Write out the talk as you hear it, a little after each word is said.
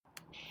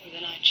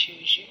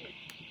choose you.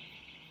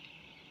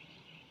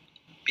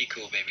 Be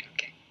cool, baby.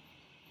 Okay.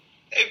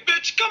 Hey,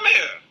 bitch, come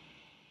here.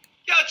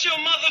 Got your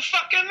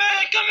motherfucking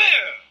man, come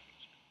here.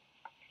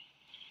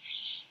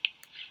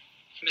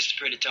 Mr.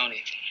 Pretty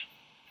Tony,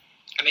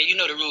 I mean, you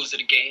know the rules of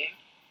the game.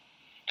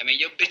 I mean,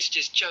 your bitch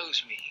just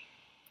chose me.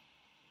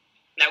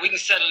 Now, we can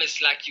settle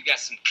this like you got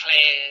some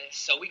class,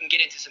 so we can get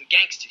into some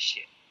gangster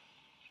shit.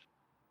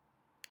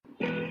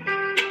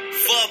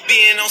 Fuck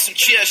being on some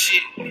chill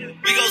shit. We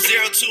go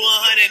 0 to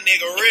 100,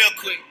 nigga, real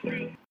quick.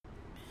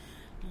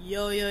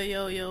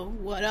 Yo,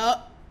 what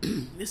up?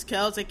 It's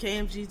Kels at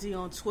KMGZ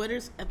on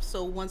Twitter's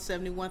episode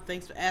 171.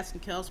 Thanks for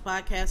asking Kels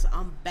podcast.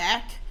 I'm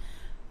back.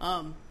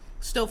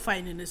 Still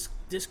fighting this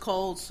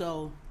cold,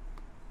 so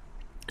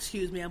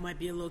excuse me, I might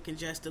be a little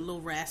congested, a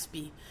little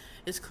raspy.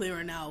 It's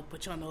clearing out,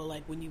 but y'all know,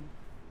 like, when you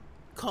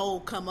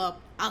cold come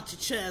up out your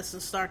chest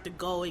and start to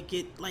go, it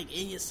get like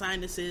in your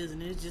sinuses,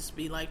 and it just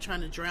be like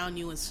trying to drown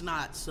you in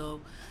snot.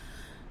 So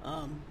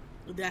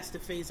that's the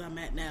phase I'm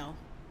at now.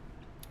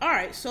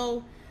 Alright,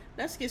 so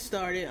let's get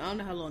started. I don't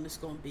know how long this is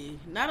gonna be.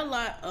 Not a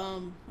lot.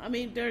 I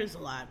mean, there is a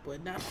lot,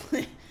 but not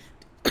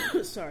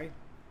sorry,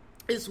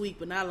 this week,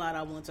 but not a lot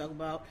I want to talk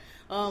about.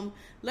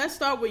 Let's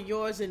start with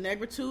Yours in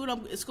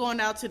Negritude. It's going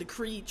out to the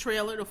Creed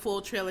trailer. The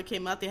full trailer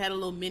came out. They had a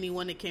little mini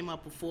one that came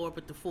out before,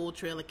 but the full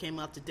trailer came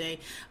out today.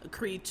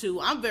 Creed 2.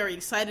 I'm very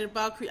excited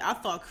about Creed. I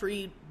thought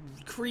Creed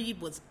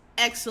was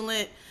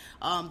excellent.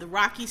 The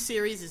Rocky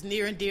series is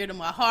near and dear to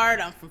my heart.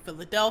 I'm from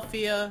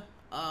Philadelphia.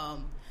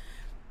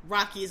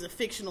 Rocky is a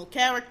fictional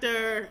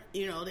character,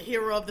 you know, the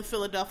hero of the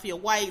Philadelphia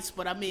Whites,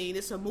 but I mean,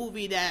 it's a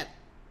movie that,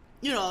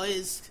 you know,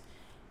 is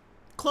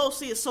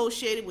closely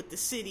associated with the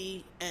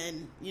city,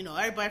 and, you know,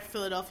 everybody from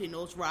Philadelphia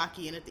knows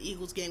Rocky, and at the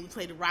Eagles game, we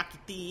played the Rocky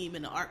theme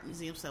in the art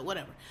museum, so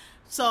whatever.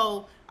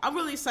 So, I'm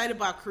really excited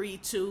about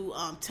Creed 2.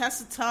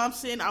 Tessa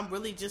Thompson, I'm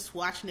really just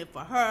watching it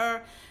for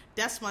her.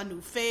 That's my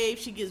new fave.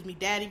 She gives me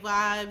daddy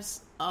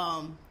vibes.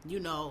 You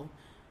know,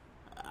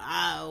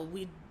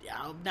 I'm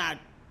not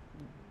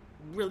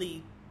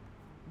really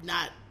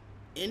not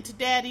into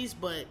daddies,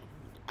 but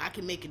I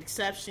can make an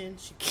exception.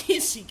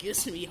 She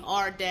gives me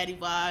hard daddy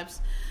vibes.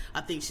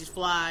 I think she's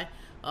fly.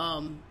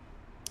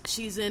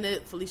 She's in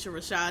it. Felicia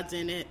Rashad's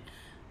in it.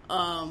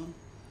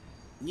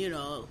 You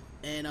know,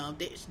 and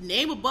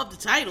name above the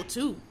title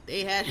too.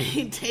 They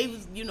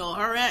was, you know,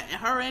 her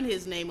and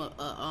his name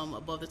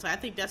above the title. I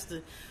think that's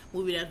the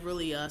movie that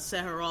really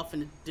set her off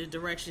in the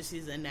direction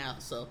she's in now.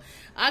 So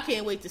I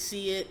can't wait to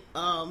see it.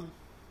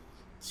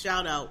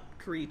 Shout out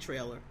Creed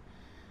trailer.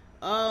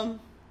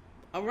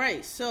 All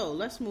right, so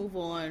let's move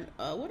on.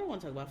 What do I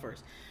want to talk about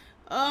first?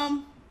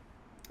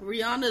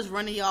 Rihanna's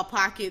running y'all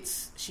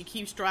pockets. She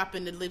keeps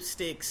dropping the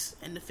lipsticks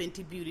and the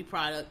Fenty Beauty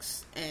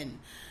products, and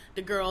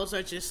the girls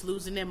are just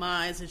losing their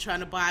minds and trying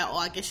to buy.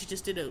 I guess she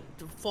just did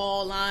the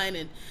fall line,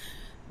 and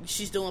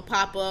she's doing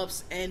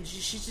pop-ups, and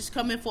she's just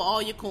coming for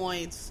all your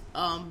coins.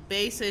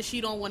 Bey says she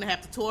don't want to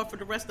have to tour for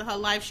the rest of her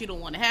life. She don't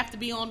want to have to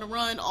be on the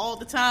run all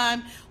the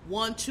time,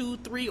 1, 2,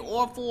 3,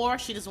 or 4.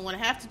 She doesn't want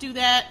to have to do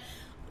that.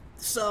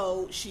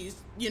 So she's,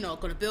 you know,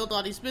 going to build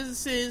all these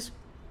businesses.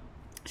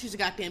 She's a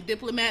goddamn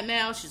diplomat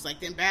now. She's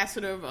like the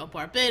ambassador of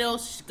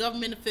Barbados. She's a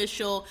government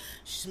official.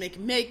 She's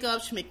making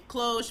makeup. She's making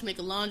clothes. She's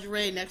making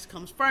lingerie. Next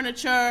comes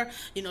furniture.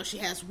 You know, she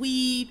has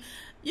weed.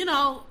 You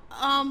know,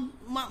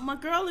 my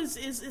girl is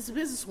a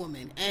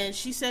businesswoman, and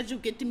she said you'll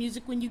get the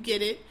music when you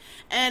get it,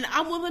 and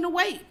I'm willing to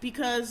wait,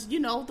 because, you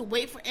know, the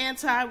wait for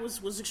Anti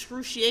was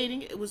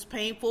excruciating. It was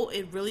painful.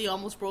 It really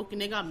almost broke a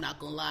nigga, I'm not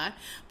gonna lie,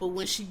 but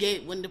when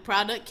the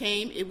product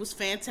came, it was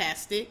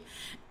fantastic,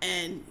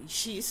 and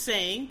she's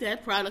saying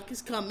that product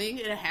is coming,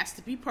 it has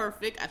to be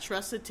perfect. I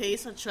trust her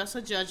taste, I trust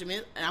her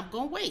judgment, and I'm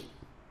gonna wait.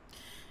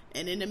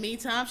 And in the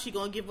meantime, she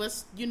gonna give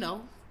us, you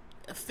know,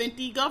 a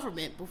Fenty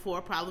government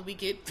before probably we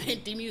get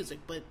Fenty music,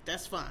 but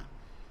that's fine.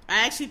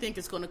 I actually think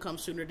it's going to come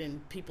sooner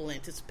than people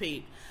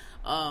anticipate.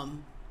 Probably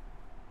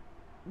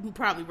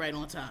right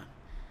on time.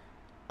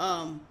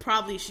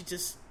 Probably she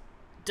just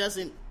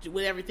doesn't,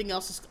 with everything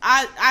else,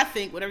 I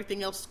think with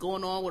everything else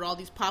going on, with all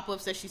these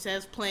pop-ups that she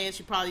says planned,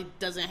 she probably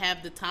doesn't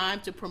have the time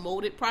to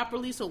promote it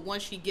properly, so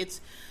once she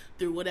gets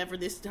through whatever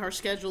her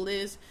schedule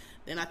is,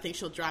 then I think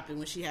she'll drop it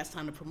when she has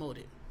time to promote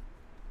it.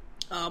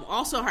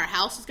 Also, her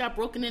house has got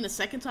broken in a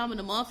second time in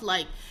a month.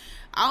 Like,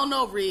 I don't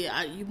know,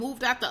 Rhea. You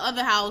moved out the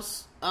other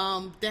house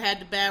that had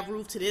the bad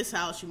roof to this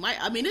house.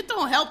 It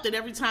don't help that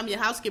every time your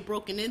house get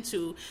broken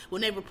into,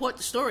 when they report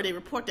the story, they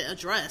report the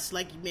address.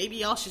 Like, maybe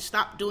y'all should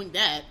stop doing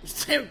that.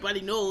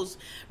 Everybody knows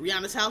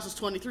Rihanna's house is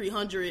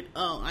 2300.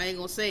 I ain't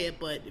gonna say it,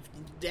 but if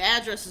the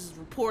address is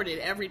reported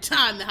every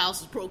time the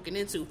house is broken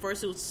into.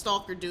 First it was a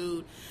stalker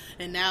dude,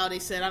 and now they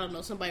said, I don't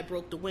know, somebody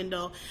broke the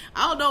window.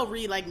 I don't know,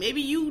 Reed, like,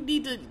 maybe you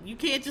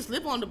can't just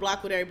live on the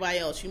block with everybody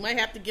else. You might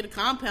have to get a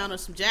compound or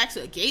some jacks,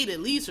 a gate at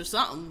least, or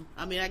something.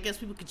 I mean, I guess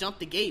people could jump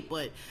the gate,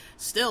 but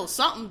still,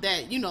 something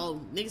that, you know,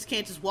 niggas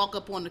can't just walk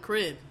up on the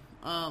crib.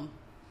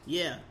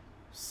 Yeah.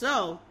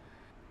 So,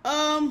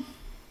 the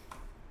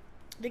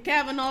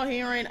Kavanaugh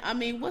hearing, I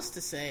mean, what's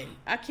to say?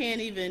 I can't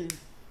even...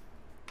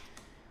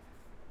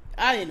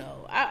 I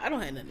know. I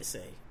don't have nothing to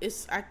say.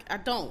 I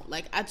don't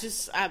like.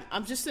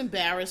 I'm just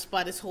embarrassed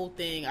by this whole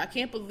thing. I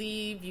can't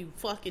believe you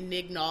fucking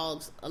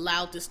nignogs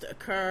allowed this to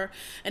occur,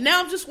 and now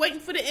I'm just waiting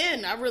for the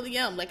end. I really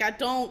am. Like, I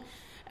don't.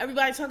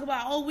 Everybody talk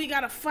about, oh, we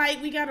gotta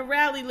fight, we gotta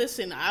rally.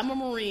 Listen, I'm a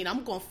Marine.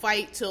 I'm gonna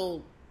fight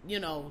till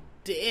the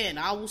end.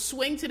 I will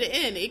swing to the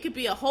end. It could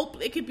be a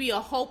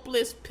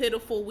hopeless,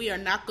 pitiful, we are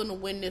not gonna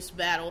win this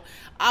battle.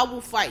 I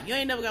will fight. You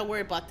ain't never gotta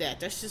worry about that.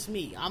 That's just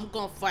me. I'm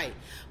gonna fight.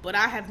 But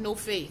I have no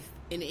faith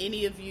in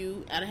any of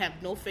you. I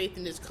have no faith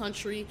in this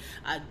country.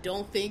 I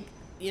don't think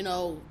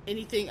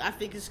anything. I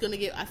think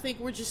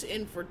we're just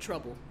in for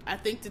trouble. I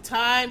think the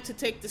time to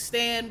take the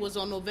stand was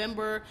on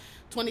November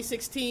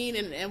 2016,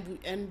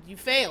 and you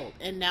failed,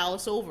 and now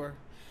it's over.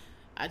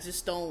 I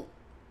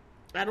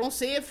don't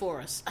see it for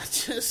us. I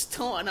just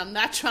don't, and I'm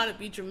not trying to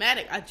be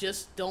dramatic. I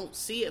just don't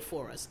see it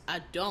for us. I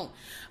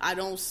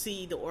don't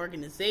see the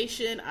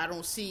organization. I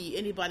don't see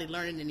anybody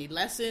learning any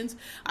lessons.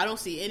 I don't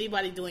see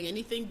anybody doing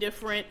anything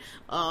different.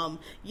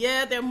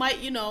 There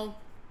might,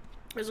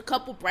 there's a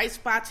couple bright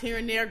spots here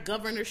and there,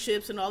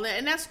 governorships and all that,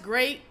 and that's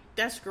great.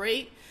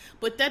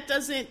 But that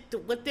doesn't.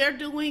 What they're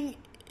doing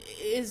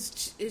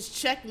is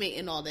checkmate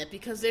and all that,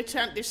 because they're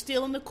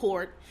still in the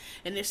court,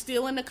 and they're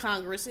still in the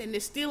Congress, and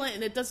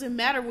and it doesn't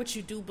matter what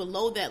you do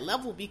below that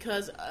level,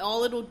 because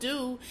all it'll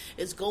do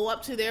is go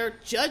up to their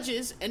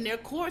judges and their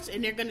courts,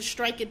 and they're going to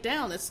strike it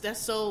down. That's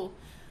so.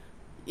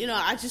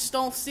 I just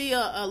don't see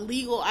a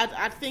legal.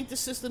 I think the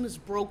system is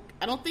broke.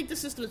 I don't think the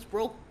system is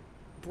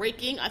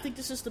breaking. I think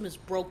the system is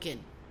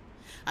broken.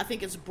 I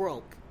think it's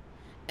broke,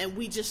 and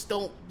we just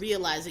don't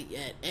realize it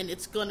yet. And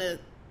it's gonna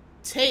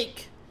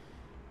take,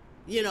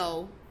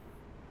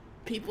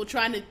 people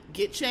trying to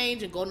get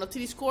change and going up to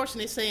these courts,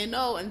 and they're saying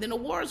no, and then a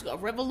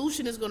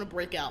revolution is going to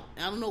break out.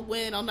 I don't know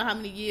when, I don't know how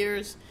many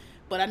years,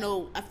 but I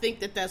think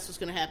that's what's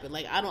going to happen.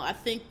 Like, I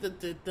think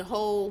that the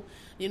whole,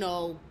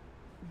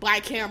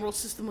 bicameral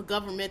system of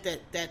government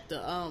that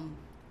the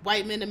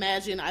white men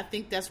imagine, I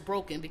think that's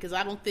broken, because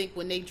I don't think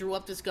when they drew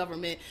up this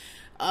government,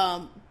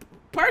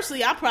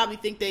 personally, I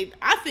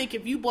think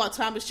if you brought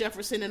Thomas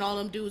Jefferson and all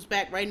them dudes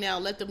back right now,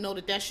 let them know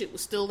that shit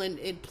was still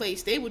in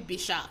place, they would be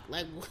shocked.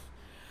 Like,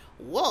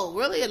 whoa,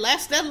 really? It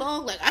lasts that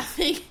long? Like, I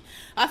think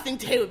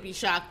they would be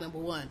shocked, number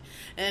one.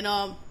 And,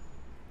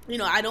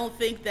 I don't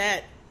think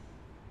that,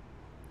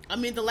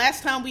 the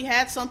last time we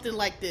had something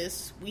like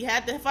this, we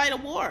had to fight a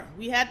war.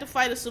 We had to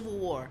fight a civil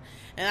war.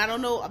 And I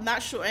don't know, I'm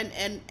not sure,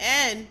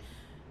 and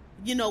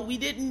we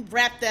didn't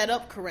wrap that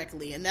up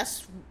correctly, and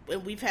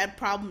we've had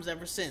problems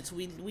ever since.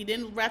 We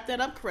didn't wrap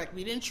that up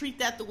correctly. We didn't treat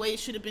that the way it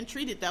should have been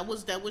treated. That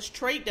was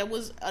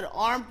an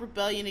armed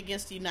rebellion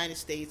against the United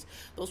States.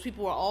 Those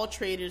people were all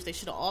traitors. They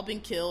should have all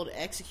been killed,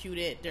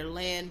 executed, their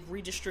land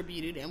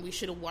redistributed, and we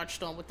should have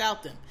watched on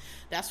without them.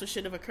 That's what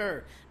should have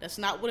occurred. That's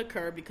not what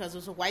occurred, because it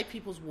was a white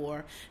people's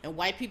war, and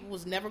white people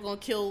was never going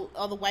to kill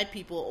other white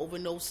people over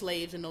no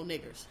slaves and no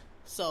niggers.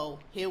 So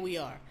here we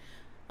are.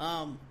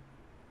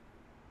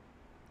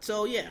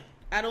 So yeah,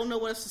 I don't know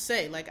what else to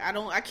say. Like, I'm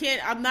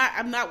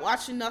not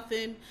watching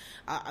nothing.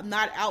 I'm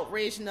not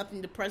outraged,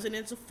 nothing. The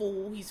president's a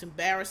fool. He's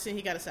embarrassing.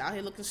 He got us out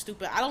here looking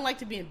stupid. I don't like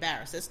to be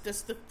embarrassed.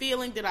 That's the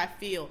feeling that I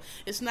feel.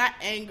 It's not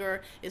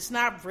anger. It's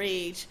not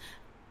rage.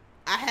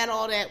 I had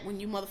all that when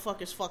you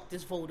motherfuckers fucked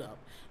this vote up.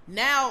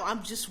 Now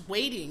I'm just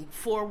waiting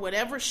for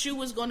whatever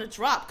shoe is going to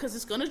drop, because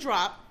it's going to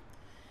drop.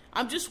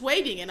 I'm just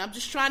waiting, and I'm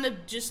just trying to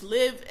just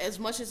live as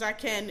much as I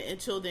can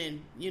until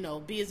then,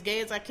 be as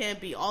gay as I can,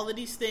 be all of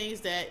these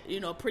things that,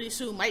 pretty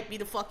soon might be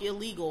the fuck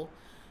illegal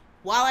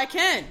while I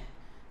can.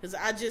 Because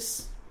I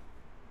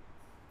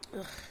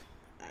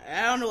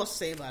don't know what to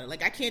say about it.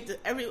 Like,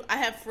 I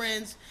have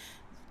friends,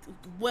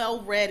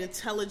 well-read,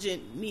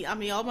 intelligent,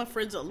 all my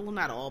friends are, well,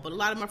 not all, but a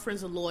lot of my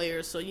friends are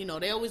lawyers, so,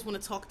 they always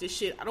want to talk this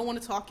shit. I don't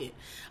want to talk it.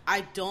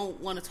 I don't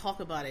want to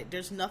talk about it.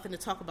 There's nothing to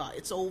talk about.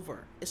 It's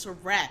over. It's a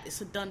wrap. It's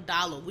a done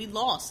dollar. We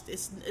lost.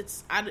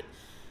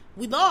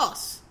 We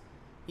lost.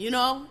 You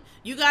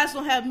guys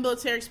don't have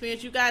military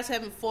experience. You guys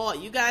haven't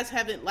fought. You guys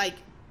haven't,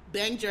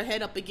 banged your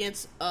head up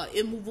against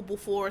immovable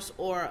force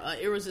or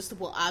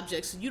irresistible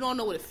objects. So you don't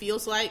know what it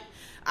feels like.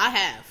 I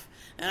have.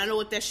 And I know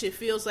what that shit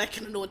feels like,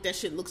 and I know what that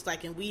shit looks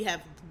like, and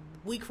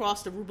we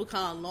crossed the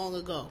Rubicon long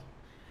ago.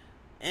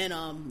 And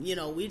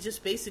we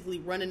just basically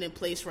running in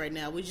place right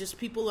now.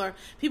 People are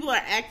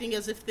acting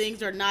as if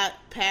things are not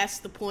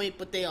past the point,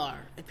 but they are.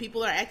 And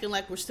people are acting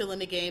like we're still in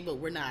the game, but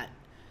we're not.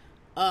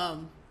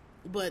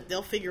 But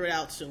they'll figure it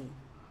out soon.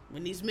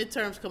 When these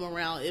midterms come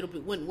around, it'll be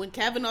when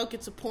Kavanaugh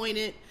gets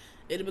appointed,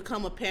 it'll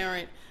become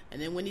apparent.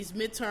 And then when these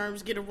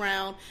midterms get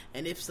around,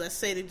 and if, let's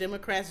say, the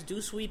Democrats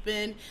do sweep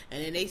in,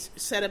 and then they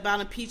set about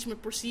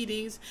impeachment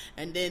proceedings,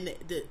 and then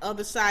the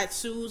other side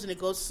sues, and it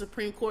goes to the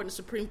Supreme Court, and the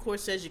Supreme Court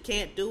says you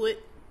can't do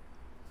it,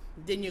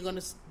 then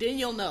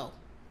you'll know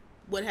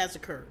what has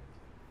occurred.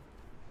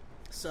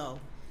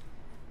 So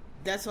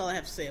that's all I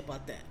have to say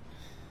about that.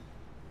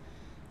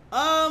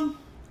 All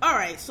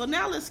right, so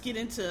now let's get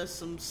into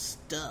some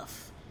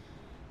stuff.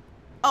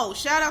 Oh,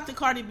 shout out to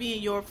Cardi B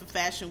in Europe for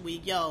Fashion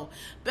Week. Yo,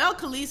 Belle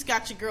Khalees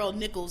got your girl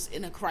Nichols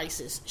in a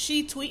crisis.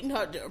 She tweeting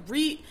her,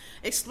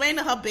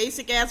 explaining her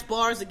basic ass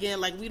bars again,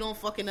 like we don't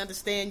fucking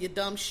understand your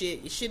dumb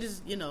shit. Your shit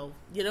is,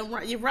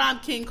 you rhyme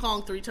King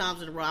Kong 3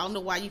 times in a row. I don't know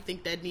why you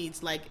think that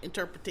needs like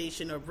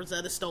interpretation or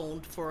Rosetta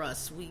Stone for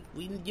us.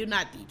 You're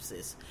not deep,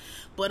 sis.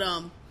 But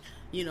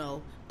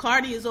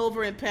Cardi is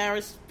over in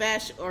Paris,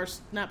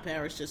 not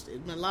Paris, just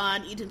in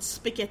Milan, eating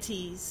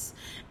spaghettis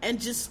and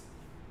just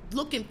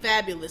looking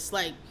fabulous.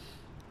 Like,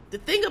 the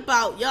thing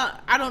about y'all,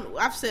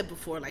 I've said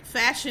before, like,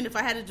 fashion, if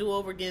I had to do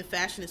over again,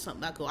 fashion is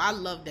something I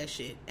love that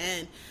shit.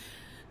 And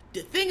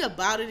the thing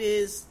about it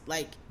is,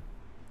 like,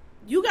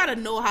 you gotta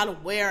know how to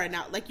wear it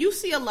out. Like, you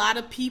see a lot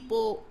of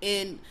people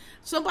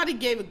somebody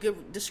gave a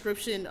good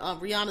description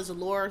of Rihanna's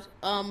Allure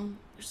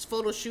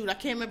photo shoot. I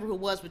can't remember who it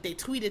was, but they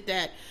tweeted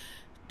that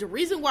the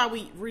reason why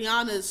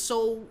Rihanna is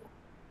so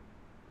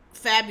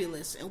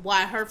fabulous and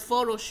why her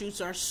photo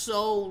shoots are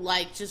so,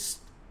 like, just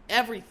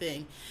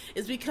everything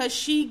is because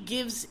she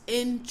gives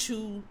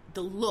into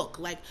the look.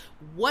 Like,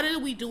 what are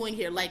we doing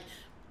here? Like,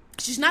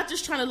 she's not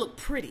just trying to look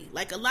pretty.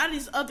 Like, a lot of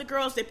these other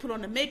girls, they put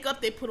on the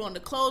makeup, they put on the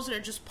clothes, and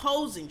they're just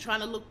posing, trying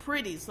to look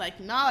pretty. It's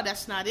like, nah,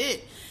 that's not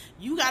it.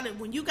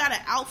 When you got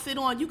an outfit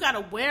on, you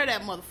gotta wear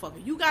that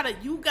motherfucker. You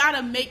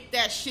gotta make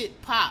that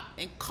shit pop.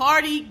 And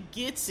Cardi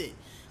gets it.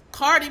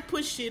 Cardi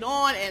puts shit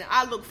on, and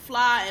I look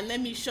fly, and let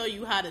me show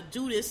you how to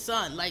do this,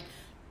 son. Like,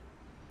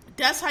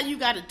 that's how you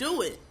gotta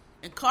do it.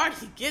 And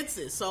Cardi gets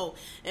it. So,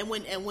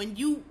 when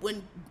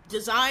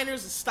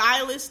designers and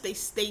stylists, they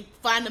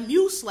find a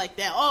muse like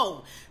that.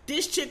 Oh,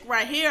 this chick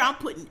right here, I'm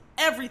putting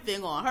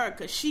everything on her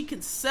because she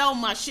can sell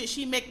my shit.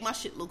 She make my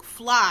shit look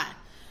fly.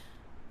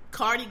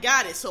 Cardi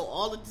got it. So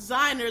all the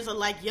designers are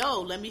like,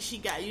 yo, she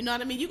got, you know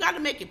what I mean? You got to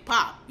make it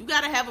pop. You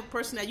got to have a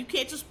personality. You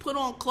can't just put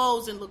on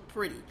clothes and look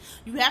pretty.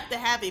 You have to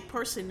have a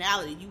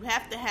personality. You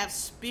have to have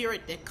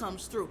spirit that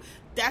comes through.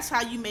 That's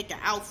how you make an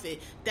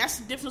outfit. That's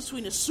the difference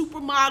between a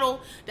supermodel.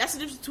 That's the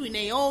difference between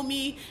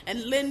Naomi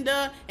and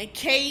Linda and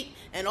Kate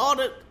and all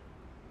the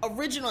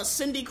original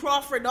Cindy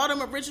Crawford, all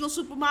them original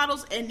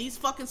supermodels, and these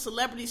fucking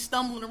celebrities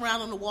stumbling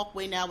around on the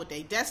walkway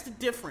nowadays. That's the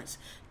difference.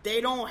 They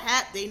don't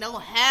have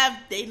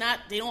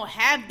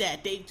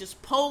that. They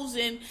just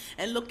posing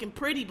and looking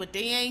pretty, but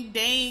they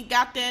ain't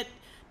got that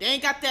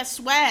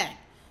swag.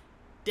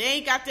 They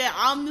ain't got that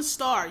I'm the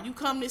star. You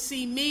come to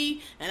see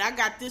me and I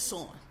got this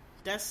on.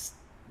 They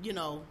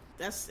don't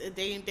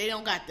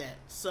got that.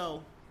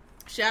 So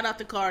shout out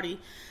to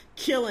Cardi,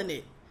 killing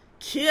it.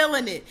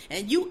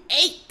 And you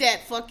ate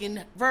that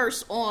fucking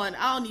verse on,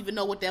 I don't even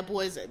know what that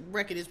boy's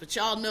record is, but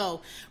y'all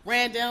know,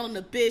 ran down on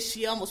the bitch,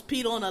 she almost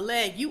peed on her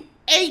leg. You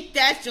ate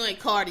that joint,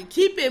 Cardi.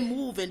 Keep it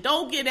moving.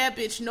 Don't give that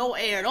bitch no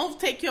air. Don't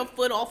take your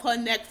foot off her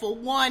neck for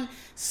 1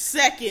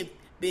 second,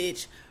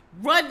 bitch.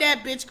 Run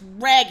that bitch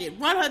ragged.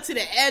 Run her to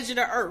the edge of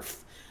the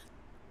earth.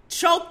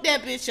 Choke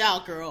that bitch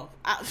out, girl.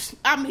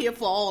 I'm here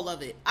for all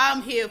of it.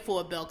 I'm here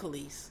for Belle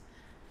Khalees.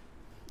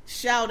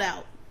 Shout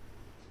out.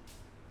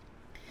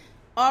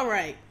 All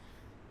right.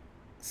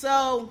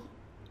 So,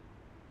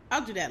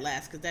 I'll do that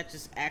last because that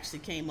just actually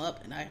came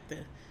up and I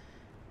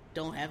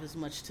don't have as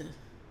much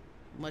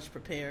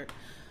prepared.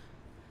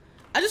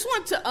 I just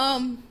want to,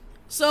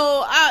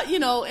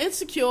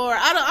 Insecure.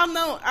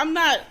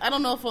 I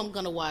don't know if I'm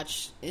going to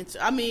watch it.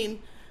 I mean,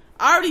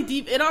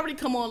 it already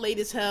come on late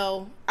as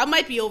hell. I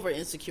might be over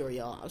Insecure,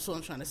 y'all. That's what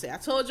I'm trying to say. I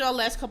told y'all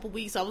last couple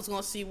weeks I was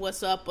going to see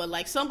what's up, but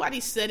like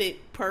somebody said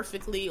it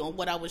perfectly on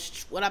what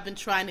I've been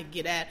trying to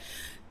get at.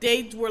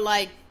 They were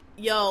like,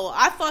 yo,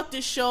 I thought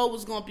this show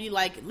was going to be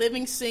like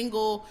Living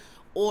Single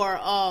or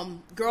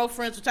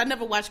Girlfriends, which I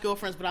never watched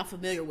Girlfriends, but I'm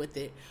familiar with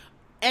it.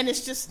 And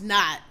it's just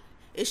not.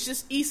 It's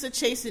just Issa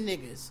chasing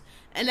niggas.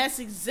 And that's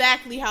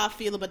exactly how I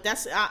feel about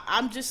that.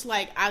 I'm just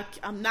like,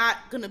 I'm not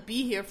going to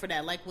be here for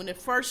that. Like, when it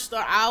first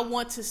started, I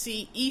want to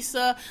see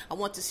Issa. I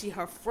want to see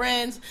her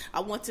friends.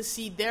 I want to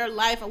see their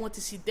life. I want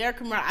to see their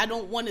career. I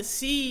don't want to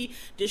see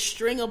this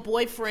string of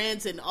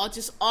boyfriends and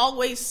just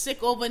always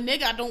sick over a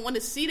nigga. I don't want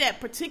to see that,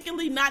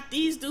 particularly not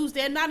these dudes.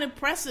 They're not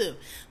impressive.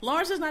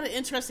 Lawrence is not an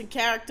interesting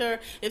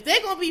character. If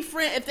they're going to be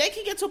friends, if they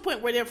can get to a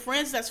point where they're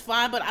friends, that's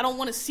fine, but I don't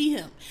want to see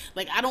him.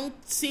 Like, I don't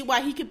see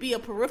why he could be a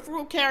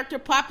peripheral character,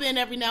 pop in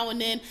every now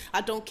and then. I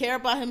don't care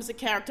about him as a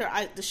character.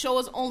 The show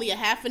is only a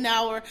half an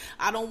hour.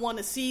 I don't want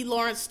to see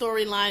Lawrence's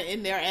storyline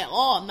in there at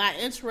all. I'm not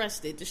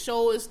interested. The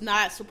show is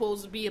not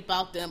supposed to be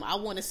about them. I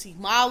want to see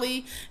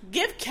Molly.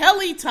 Give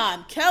Kelly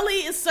time. Kelly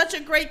is such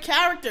a great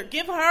character.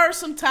 Give her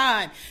some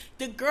time.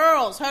 The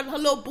girls, her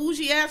little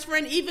bougie ass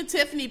friend, even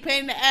Tiffany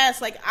pain in the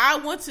ass. Like, I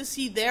want to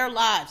see their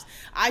lives.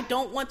 I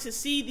don't want to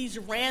see these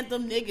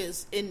random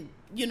niggas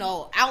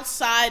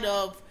outside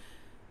of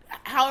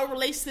how it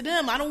relates to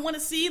them. I don't want to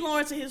see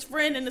Lawrence and his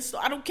friend in the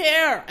store. I don't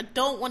care. I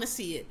don't want to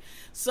see it.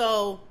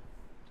 So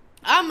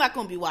I'm not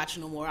going to be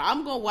watching no more.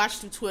 I'm going to watch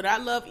through Twitter. I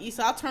love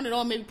Issa. I'll turn it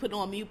on, maybe put it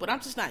on mute, but I'm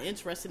just not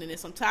interested in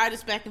this. I'm tired of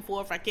this back and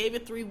forth. I gave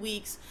it 3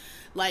 weeks.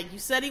 Like, you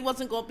said he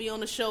wasn't going to be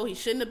on the show. He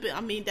shouldn't have been. I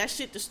mean, that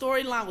shit, the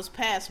storyline was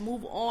past.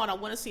 Move on. I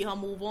want to see her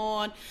move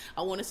on.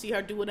 I want to see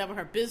her do whatever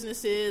her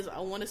business is. I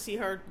want to see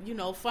her,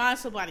 find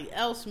somebody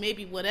else,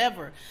 maybe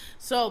whatever.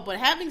 So, but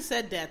having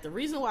said that, the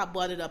reason why I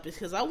brought it up is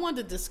because I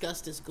wanted to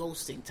discuss this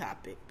ghosting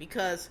topic.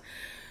 Because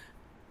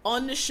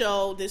on the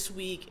show this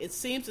week, it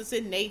seems as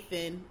if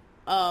Nathan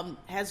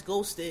has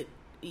ghosted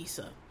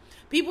Issa.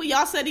 People,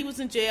 y'all said he was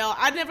in jail.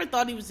 I never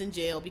thought he was in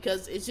jail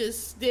because it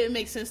just didn't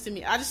make sense to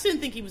me. I just didn't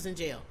think he was in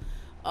jail.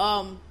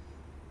 And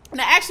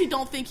I actually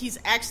don't think he's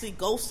actually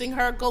ghosting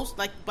her,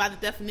 like by the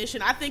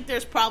definition. I think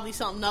there's probably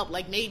something up,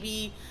 like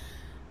maybe,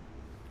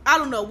 I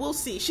don't know, we'll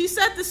see. She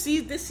said this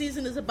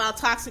season is about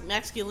toxic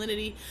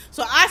masculinity,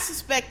 so I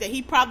suspect that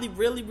he probably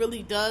really,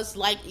 really does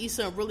like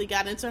Issa and really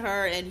got into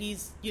her, and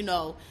he's,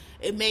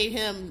 it made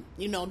him,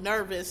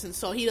 nervous, and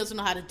so he doesn't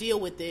know how to deal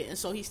with it, and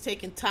so he's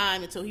taking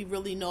time until he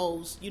really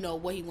knows,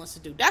 what he wants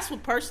to do. That's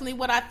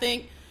what I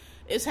think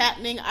is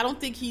happening. I don't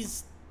think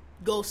he's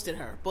ghosted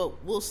her,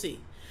 but we'll see.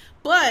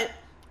 But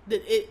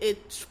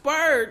it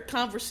spurred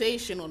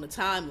conversation on the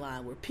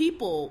timeline where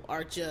people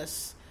are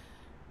just,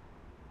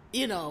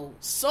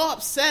 so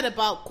upset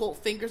about, quote,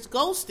 fingers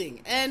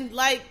ghosting. And,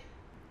 like,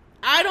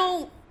 I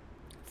don't,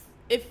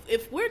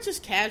 if we're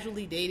just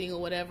casually dating or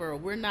whatever, or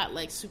we're not,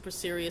 like, super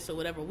serious or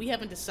whatever, we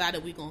haven't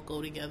decided we're going to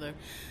go together,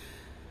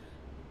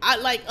 a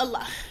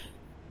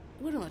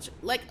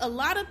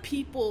lot of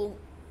people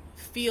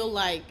feel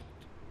like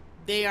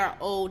they are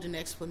owed an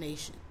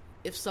explanation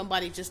if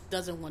somebody just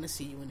doesn't want to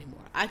see you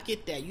anymore. I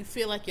get that. You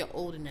feel like you're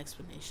owed an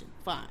explanation.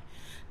 Fine.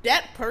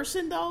 That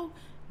person, though,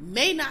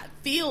 may not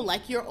feel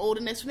like you're owed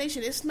an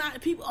explanation. It's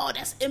not people,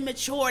 that's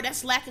immature,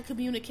 that's lack of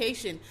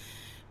communication.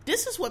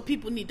 This is what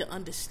people need to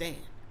understand.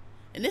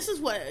 And this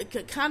is what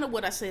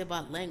I say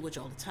about language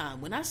all the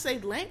time. When I say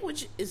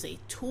language is a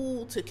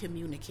tool to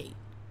communicate,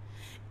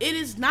 it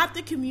is not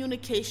the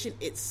communication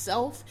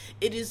itself.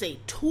 It is a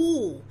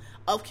tool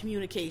of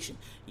communication.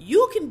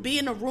 You can be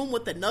in a room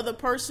with another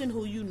person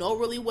who you know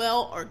really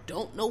well or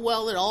don't know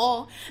well at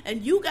all,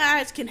 and you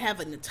guys can have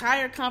an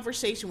entire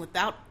conversation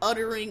without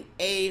uttering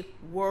a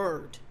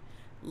word.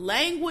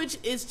 Language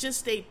is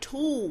just a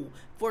tool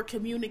for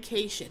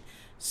communication.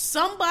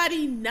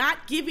 Somebody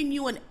not giving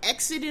you an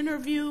exit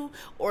interview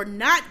or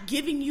not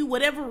giving you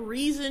whatever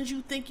reasons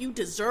you think you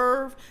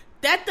deserve,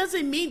 that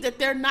doesn't mean that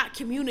they're not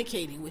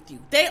communicating with you.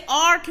 They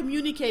are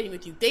communicating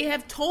with you. They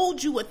have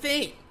told you a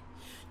thing.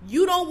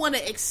 You don't want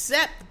to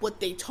accept what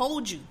they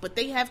told you, but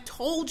they have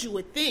told you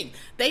a thing.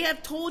 They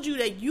have told you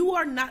that you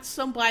are not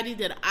somebody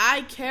that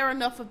I care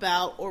enough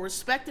about or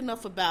respect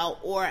enough about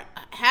or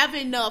have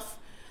enough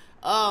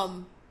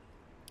thought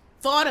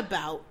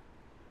about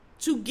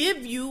to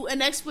give you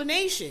an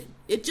explanation.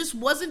 It just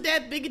wasn't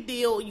that big a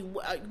deal.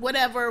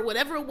 Whatever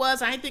it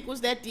was, I didn't think it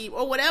was that deep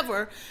or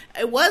whatever.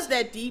 It was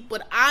that deep,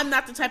 but I'm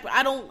not the type of,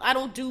 I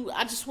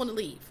just want to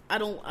leave. I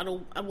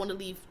want to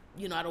leave.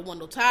 I don't want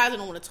no ties. I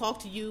don't want to talk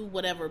to you,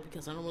 whatever,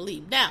 because I don't want to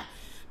leave. Now,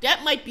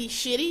 that might be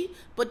shitty,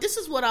 but this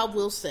is what I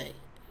will say.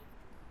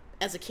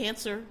 As a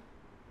Cancer,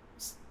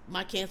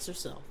 my Cancer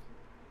self.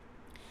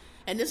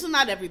 And this is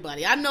not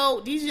everybody. I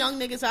know these young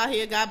niggas out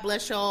here, God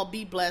bless y'all,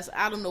 be blessed.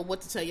 I don't know what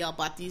to tell y'all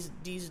about these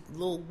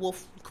little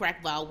wolf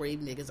crack vial rave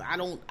niggas. I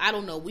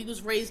don't know. We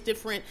was raised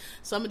different.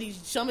 Some of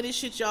this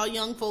shit y'all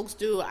young folks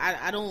do,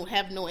 I don't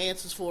have no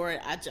answers for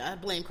it. I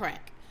blame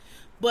crack.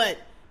 But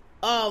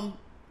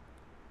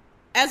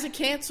as a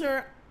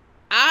Cancer,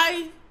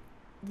 I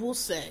will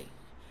say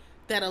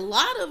that a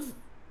lot of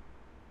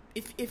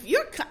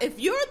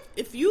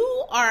if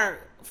you are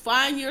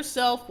find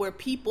yourself where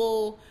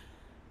people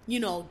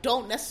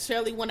don't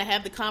necessarily want to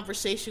have the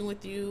conversation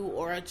with you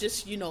or are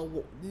just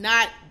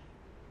not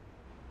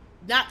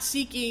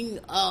seeking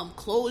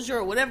closure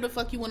or whatever the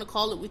fuck you want to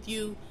call it with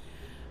you,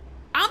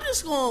 I'm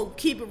just gonna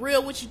keep it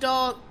real with you,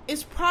 dog.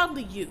 It's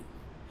probably you.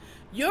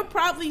 You're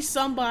probably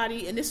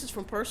somebody, and this is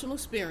from personal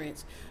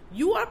experience,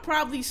 you are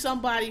probably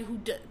somebody who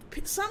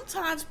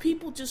sometimes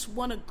people just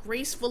want to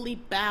gracefully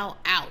bow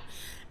out.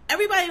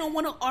 Everybody don't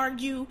want to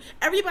argue.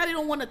 Everybody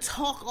don't want to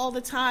talk all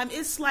the time.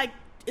 It's like,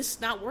 it's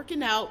not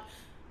working out.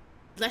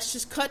 Let's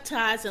just cut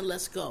ties and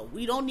let's go.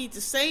 We don't need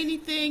to say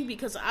anything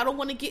because I don't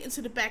want to get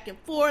into the back and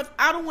forth.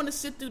 I don't want to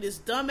sit through this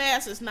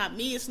dumbass. It's not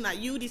me. It's not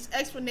you. This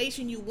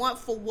explanation you want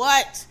for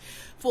what?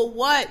 For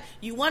what?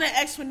 You want an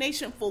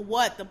explanation for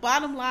what? The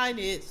bottom line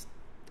is,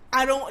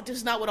 this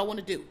is not what I want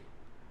to do.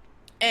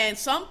 And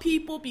some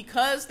people,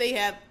 because they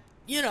have,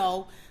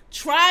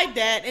 tried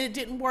that and it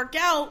didn't work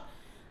out,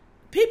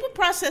 people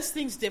process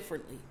things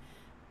differently.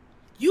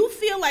 You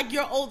feel like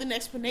you're owed an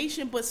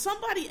explanation, but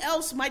somebody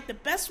else might, the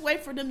best way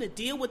for them to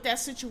deal with that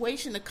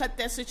situation, to cut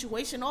that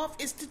situation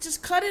off, is to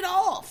just cut it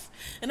off.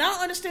 And I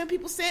don't understand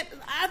people saying,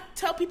 I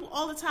tell people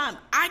all the time,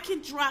 I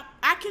can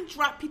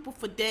drop people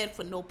for dead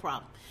for no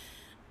problem.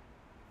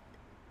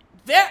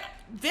 Very,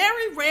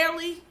 very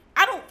rarely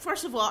I don't.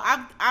 First of all,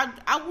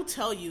 I will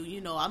tell you,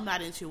 I'm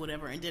not into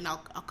whatever, and then I'll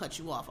cut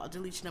you off. I'll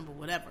delete your number,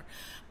 whatever.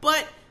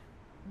 But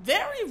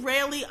very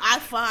rarely I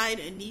find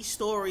in these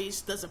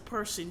stories does a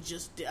person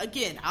just,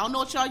 again, I don't know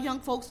what y'all young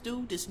folks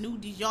do, these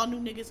y'all new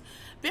niggas,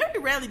 very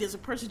rarely does a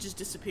person just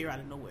disappear out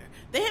of nowhere.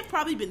 They have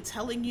probably been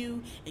telling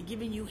you and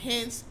giving you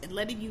hints and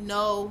letting you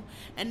know,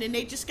 and then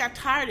they just got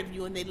tired of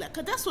you and they left.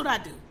 Because that's what I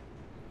do.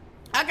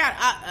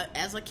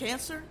 As a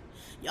Cancer,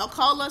 y'all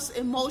call us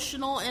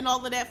emotional and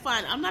all of that,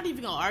 fine. I'm not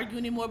even going to argue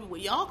anymore, but what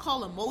y'all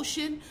call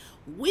emotion,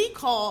 we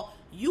call,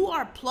 you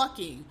are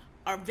plucking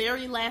our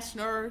very last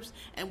nerves,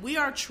 and we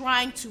are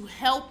trying to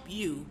help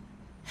you.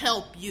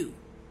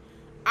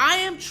 I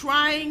am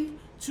trying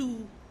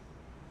to,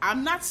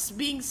 I'm not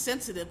being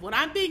sensitive. What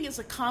I'm being is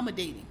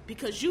accommodating,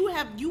 because you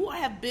have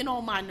been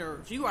on my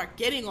nerves. You are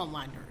getting on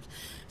my nerves.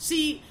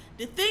 See,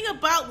 the thing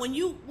about when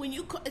you,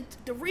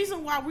 the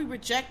reason why we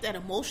reject that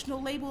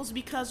emotional label is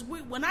because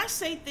when I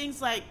say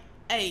things like,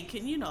 hey,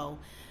 can you know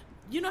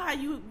how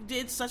you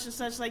did such and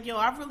such, like, yo,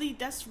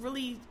 that's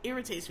really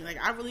irritates me. Like,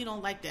 I really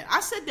don't like that. I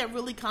said that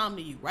really calm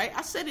to you, right?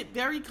 I said it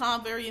very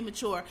calm, very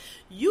immature.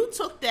 You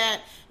took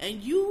that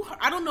and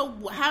I don't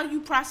know how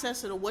you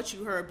processed it or what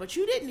you heard, but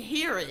you didn't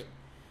hear it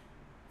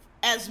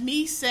as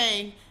me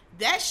saying,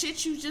 that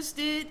shit you just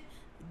did,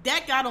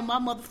 that got on my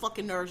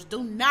motherfucking nerves.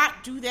 Do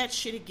not do that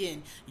shit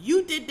again.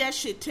 You did that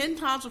shit 10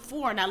 times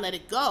before and I let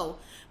it go.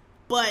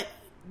 But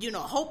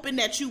hoping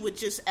that you would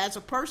just, as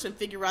a person,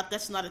 figure out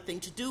that's not a thing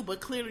to do, but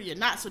clearly you're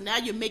not. So now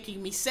you're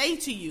making me say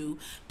to you,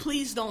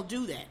 please don't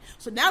do that.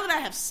 So now that I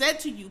have said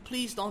to you,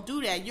 please don't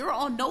do that, you're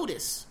on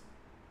notice.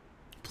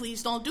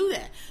 Please don't do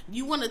that.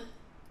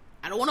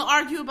 I don't want to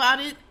argue about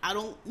it. I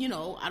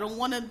don't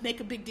want to make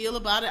a big deal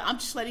about it. I'm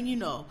just letting you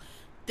know,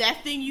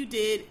 that thing you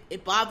did,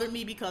 it bothered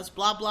me because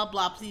blah, blah,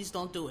 blah, please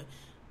don't do it.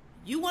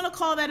 You want to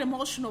call that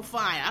emotional,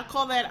 fine. I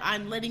call that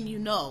I'm letting you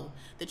know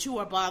that you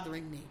are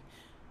bothering me.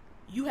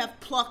 You have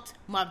plucked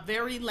my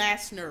very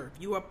last nerve.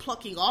 You are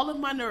plucking all of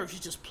my nerves.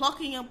 You're just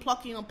plucking them.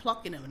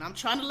 And I'm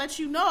trying to let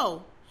you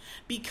know,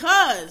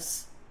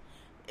 because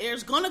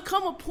there's going to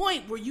come a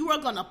point where you are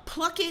going to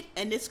pluck it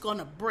and it's going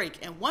to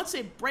break. And once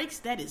it breaks,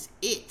 that is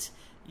it.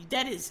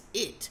 That is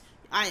it.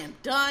 I am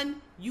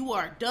done. You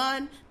are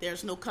done.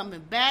 There's no coming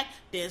back.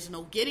 There's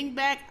no getting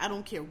back. I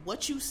don't care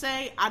what you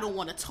say. I don't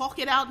want to talk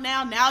it out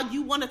now. Now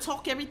you want to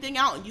talk everything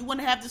out and you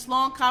want to have this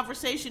long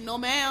conversation. No,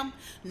 ma'am.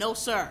 No,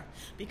 sir.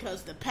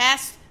 Because the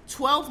past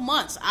 12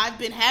 months, I've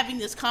been having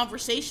this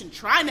conversation,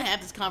 trying to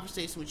have this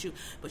conversation with you,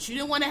 but you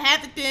didn't want to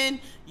have it then.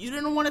 You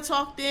didn't want to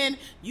talk then.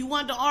 You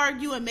wanted to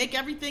argue and make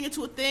everything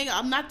into a thing.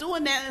 I'm not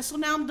doing that, and so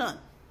now I'm done.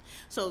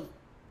 So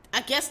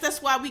I guess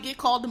that's why we get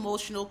called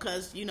emotional,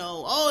 because,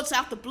 it's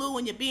out the blue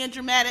and you're being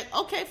dramatic.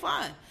 Okay,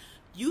 fine.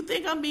 You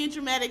think I'm being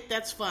dramatic,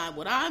 that's fine.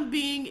 What I'm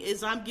being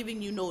is I'm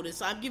giving you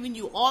notice. I'm giving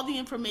you all the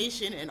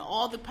information and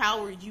all the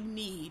power you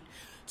need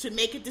to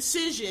make a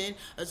decision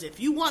as if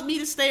you want me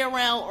to stay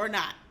around or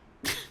not.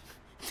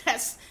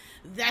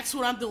 That's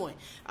what I'm doing.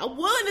 I'm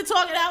willing to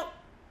talk it out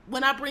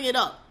when I bring it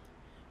up.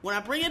 When I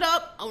bring it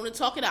up, I want to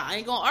talk it out. I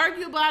ain't going to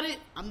argue about it.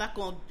 You're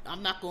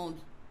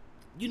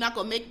not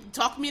going to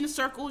talk me in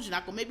circles. You're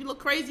not going to make me look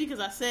crazy because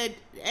I said,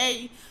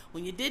 hey,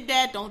 when you did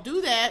that, don't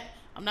do that.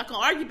 I'm not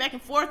going to argue back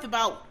and forth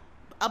about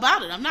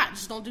it. I'm not.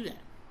 Just don't do that.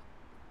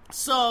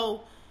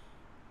 So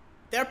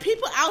there are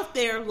people out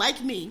there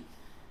like me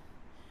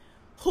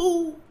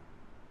who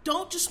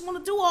don't just want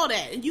to do all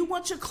that. And you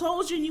want your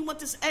closure and you want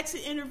this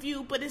exit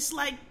interview, but it's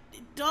like,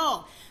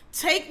 dog,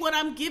 take what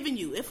I'm giving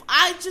you. If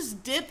I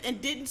just dipped and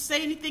didn't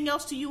say anything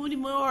else to you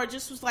anymore, or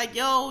just was like,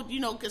 yo,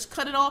 just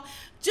cut it off,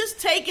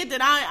 just take it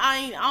that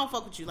I don't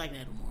fuck with you like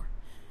that no more.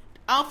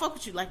 I don't fuck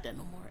with you like that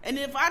no more. And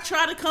if I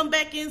try to come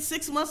back in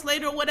 6 months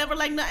later or whatever,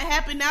 like nothing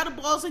happened, now the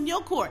ball's in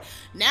your court.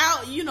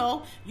 Now, you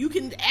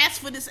can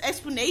ask for this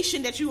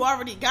explanation that you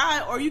already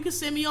got, or you can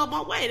send me on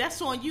my way. That's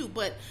on you.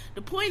 But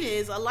the point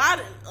is, a lot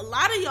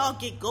of y'all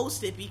get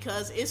ghosted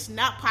because it's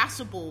not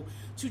possible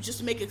to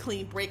just make a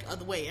clean break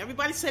other way.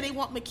 Everybody said they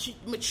want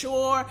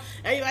mature.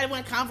 Everybody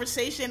want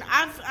conversation.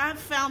 I've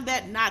found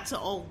that not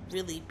to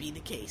really be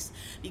the case,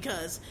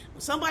 because when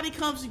somebody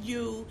comes to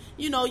you,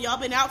 y'all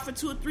been out for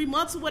 2 or 3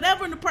 months or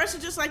whatever, and the person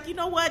just like, you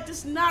know what, this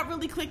is not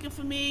really clicking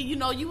for me.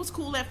 You was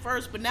cool at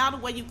first, but now the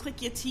way you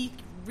click your teeth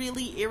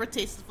really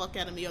irritates the fuck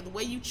out of me, or the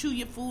way you chew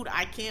your food,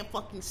 I can't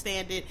fucking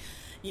stand it.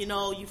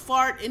 You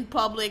fart in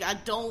public,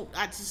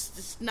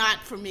 it's not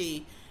for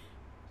me.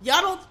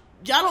 Y'all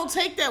don't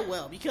take that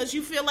well, because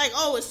you feel like,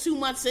 oh, it's 2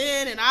 months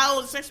in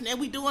and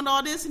we doing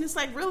all this, and it's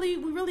like, really,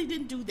 we really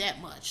didn't do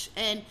that much,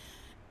 and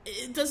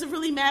it doesn't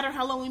really matter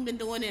how long we've been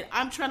doing it.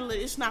 I'm trying to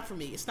it's not for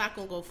me. It's not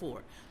gonna go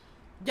forward.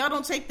 Y'all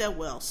don't take that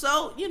well.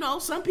 So,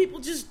 some people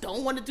just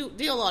don't want to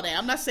deal all that.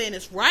 I'm not saying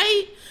it's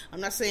right. I'm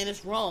not saying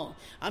it's wrong.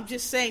 I'm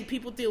just saying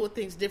people deal with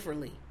things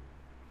differently.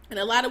 And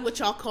a lot of what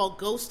y'all call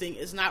ghosting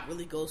is not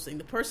really ghosting.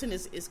 The person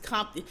is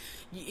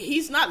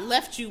he's not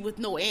left you with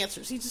no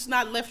answers. He's just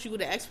not left you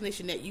with an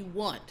explanation that you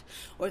want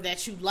or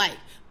that you like.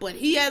 But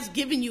he has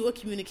given you a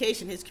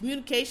communication. His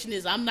communication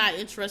is, I'm not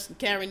interested in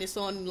carrying this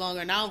on any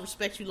longer, and I don't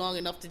respect you long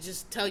enough to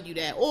just tell you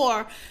that.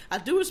 Or, I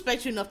do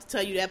respect you enough to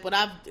tell you that, but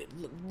I've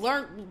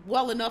learned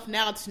well enough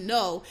now to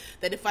know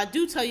that if I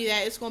do tell you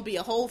that, it's going to be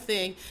a whole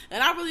thing.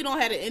 And I really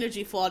don't have the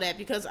energy for all that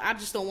because I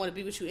just don't want to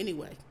be with you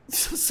anyway.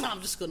 So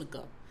I'm just going to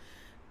go.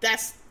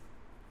 That's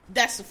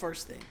the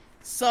first thing.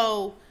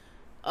 So,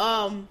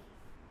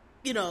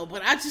 you know,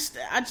 but I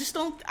just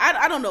don't,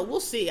 I don't know. We'll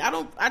see.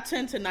 I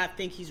tend to not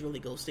think he's really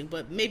ghosting,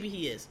 but maybe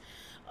he is.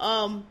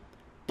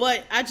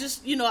 But I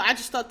just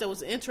thought that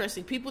was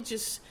interesting. People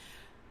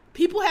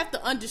have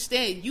to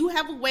understand, you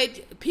have a way,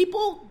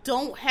 people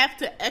don't have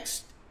to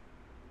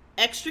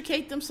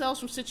extricate themselves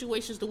from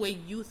situations the way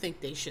you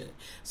think they should.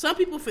 Some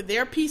people, for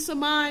their peace of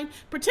mind,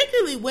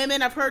 particularly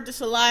women, I've heard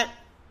this a lot,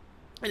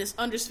 and it's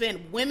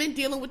understand women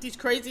dealing with these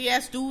crazy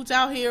ass dudes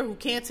out here who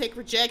can't take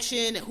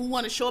rejection and who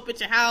want to show up at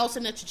your house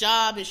and at your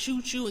job and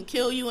shoot you and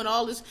kill you and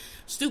all this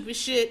stupid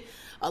shit.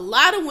 A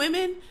lot of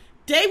women,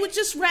 they would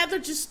just rather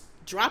just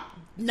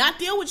not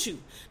deal with you.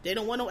 They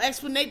don't want no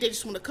explanation. They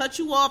just want to cut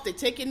you off. They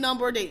take your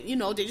number. They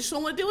just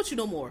don't want to deal with you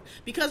no more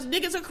because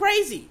niggas are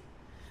crazy.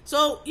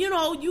 So,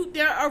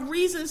 there are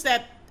reasons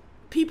that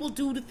people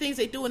do the things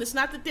they do, and it's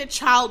not that they're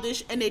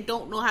childish and they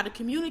don't know how to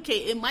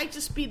communicate. It might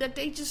just be that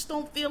they just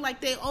don't feel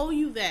like they owe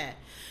you that.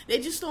 They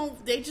just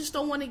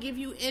don't want to give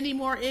you any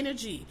more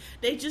energy.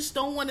 They just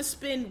don't want to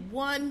spend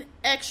one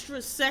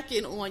extra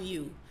second on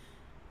you.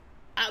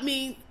 I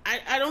mean,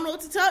 I don't know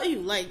what to tell you.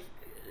 Like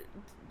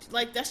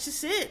that's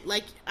just it.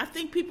 Like, I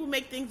think people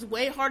make things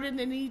way harder than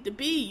they need to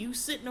be. You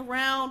sitting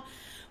around,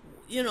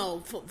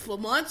 for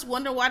months,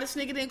 wonder why this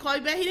nigga didn't call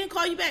you back. He didn't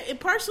call you back. And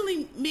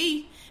personally,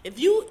 me,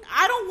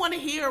 I don't want to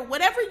hear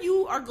whatever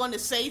you are going to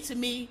say to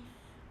me.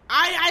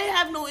 I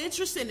have no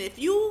interest in it. If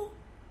you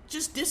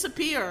just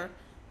disappear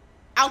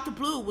out the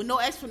blue with no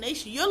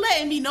explanation, you're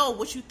letting me know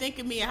what you think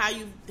of me and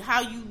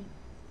how you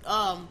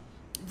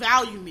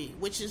value me,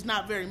 which is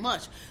not very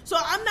much. So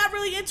I'm not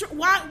really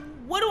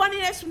what do I need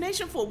an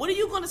explanation for? What are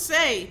you going to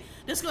say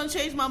that's going to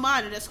change my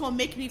mind and that's going to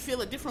make me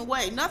feel a different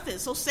way? Nothing.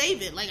 So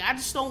save it. Like, I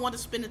just don't want to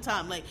spend the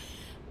time. Like,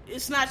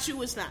 it's not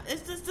you, it's not.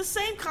 It's the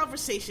same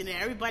conversation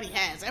that everybody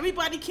has.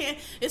 Everybody can't,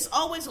 it's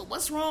always,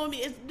 what's wrong with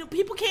me?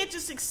 People can't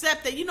just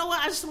accept that, you know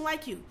what, I just don't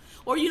like you.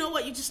 Or, you know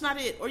what, you're just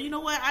not it. Or, you know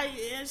what,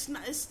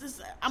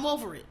 I'm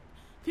over it.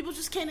 People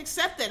just can't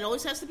accept that. It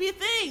always has to be a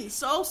thing.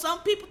 So some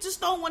people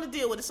just don't want to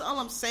deal with it. That's all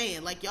I'm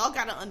saying. Like, y'all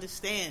got to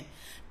understand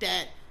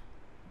that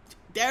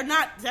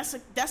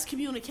that's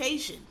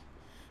communication.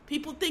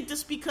 People think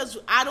just because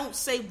I don't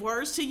say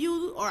words to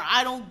you or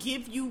I don't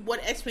give you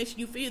what explanation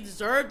you feel you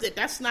deserve,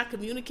 that's not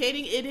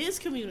communicating. It is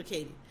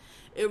communicating.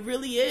 It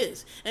really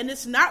is. And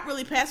it's not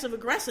really passive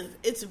aggressive.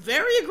 It's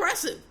very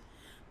aggressive.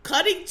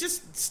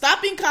 Just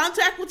stopping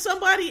contact with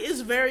somebody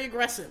is very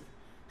aggressive.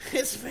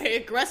 It's very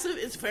aggressive.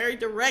 It's very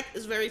direct.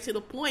 It's very to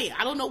the point.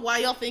 I don't know why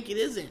y'all think it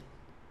isn't.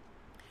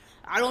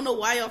 I don't know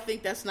why y'all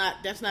think that's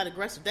not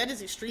aggressive. That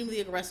is extremely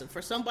aggressive.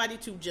 For somebody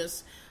to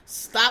just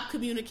stop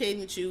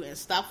communicating with you and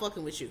stop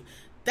fucking with you,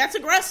 that's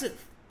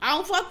aggressive. I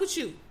don't fuck with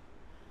you.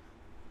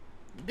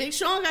 Big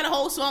Sean got a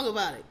whole song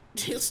about it.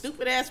 You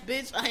stupid ass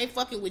bitch, I ain't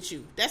fucking with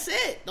you. That's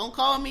it. Don't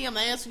call me. I'm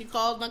not answering your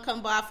calls. Don't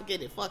come by.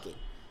 Forget it. Fuck it.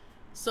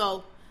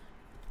 So,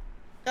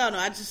 I don't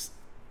know.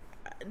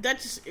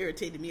 That just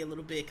irritated me a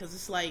little bit because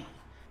it's like,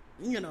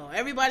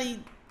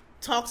 everybody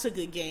talks a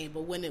good game,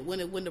 but when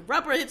the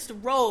rubber hits the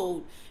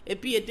road,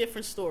 it be a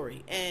different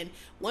story. And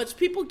once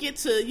people get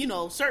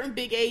to certain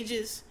big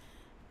ages,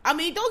 I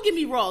mean, don't get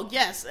me wrong.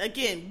 Yes,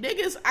 again,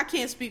 niggas, I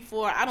can't speak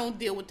for. I don't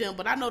deal with them,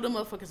 but I know them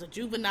motherfuckers are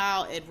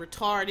juvenile and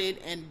retarded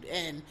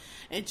and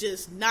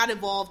just not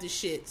evolved as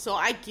shit. So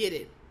I get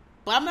it,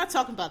 but I'm not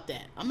talking about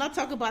that. I'm not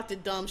talking about the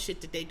dumb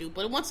shit that they do.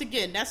 But once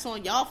again, that's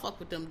on y'all. Fuck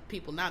with them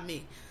people, not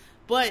me.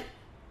 But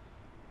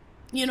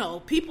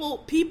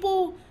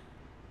people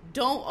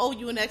don't owe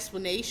you an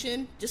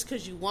explanation just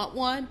because you want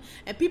one,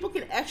 and people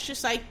can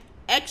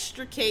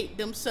extricate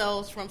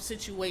themselves from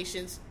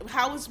situations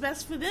how it's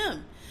best for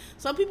them.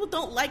 Some people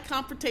don't like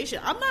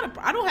confrontation. I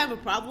don't have a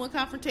problem with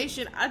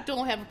confrontation. I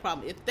don't have a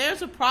problem. If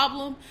there's a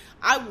problem,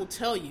 I will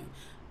tell you.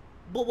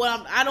 But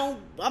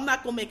I'm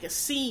not gonna make a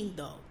scene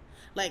though.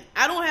 Like,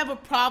 I don't have a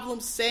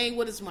problem saying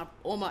what is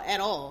at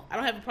all. I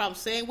don't have a problem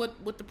saying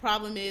what the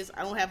problem is.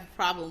 I don't have a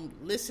problem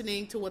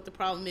listening to what the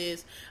problem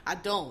is. I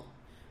don't.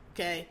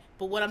 Okay?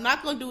 But what I'm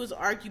not going to do is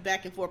argue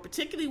back and forth,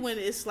 particularly when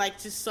it's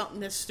like just something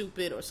that's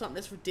stupid or something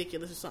that's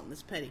ridiculous or something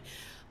that's petty.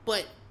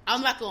 But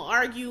I'm not going to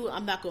argue.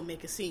 I'm not going to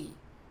make a scene.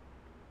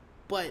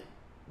 But,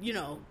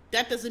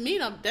 that doesn't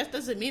mean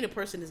a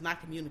person is not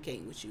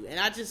communicating with you. And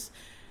I just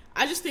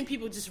think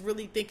people just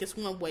really think it's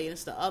one way and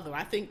it's the other.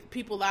 I think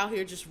people out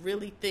here just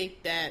really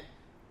think that,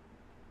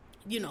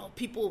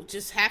 people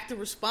just have to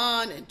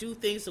respond and do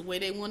things the way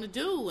they want to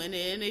do, and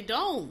they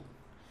don't.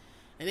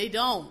 And they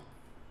don't.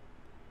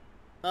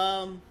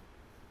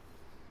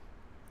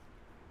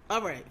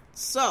 All right.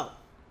 So,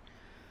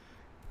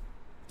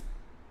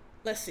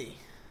 let's see.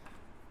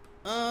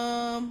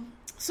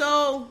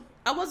 So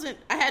I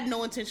had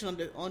no intention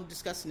on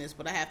discussing this,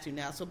 but I have to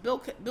now. So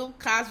Bill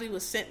Cosby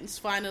was sentenced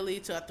finally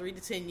to 3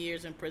 to 10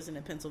 years in prison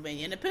in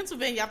Pennsylvania. And in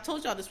Pennsylvania, I've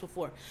told y'all this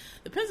before,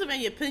 the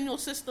Pennsylvania penal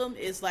system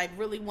is like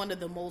really one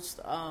of the most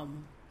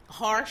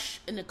harsh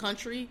in the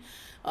country.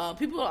 A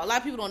lot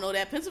of people don't know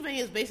that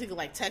Pennsylvania is basically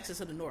like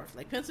Texas of the North.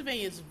 Like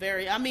Pennsylvania is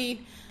very, I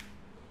mean,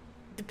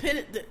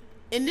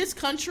 in this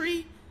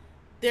country,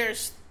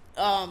 there's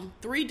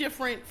 3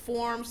 different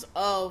forms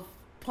of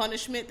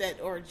punishment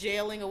or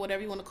jailing or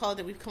whatever you want to call it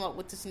that we've come up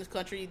with this in this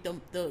country.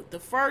 The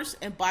first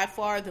and by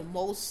far the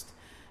most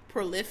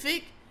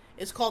prolific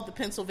is called the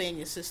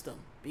Pennsylvania system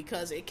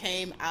because it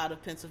came out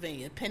of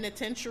Pennsylvania.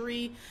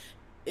 Penitentiary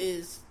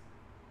is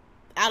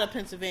out of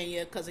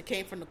Pennsylvania because it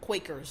came from the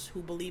Quakers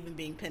who believe in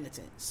being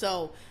penitent.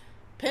 So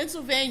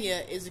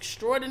Pennsylvania is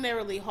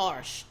extraordinarily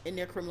harsh in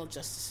their criminal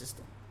justice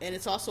system, and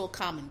it's also a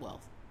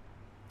commonwealth.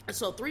 And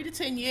so 3 to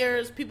 10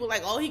 years, people are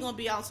like, oh, he gonna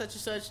be out such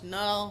and such.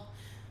 No,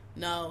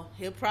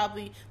 he'll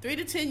probably 3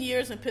 to 10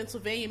 years in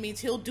Pennsylvania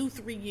means he'll do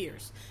 3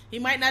 years. He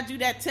might not do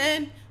that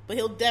 10, but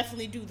he'll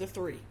definitely do the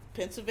 3.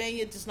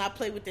 Pennsylvania does not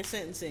play with their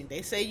sentencing.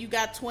 They say you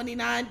got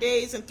 29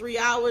 days and 3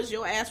 hours,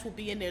 your ass will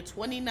be in there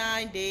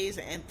 29 days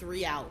and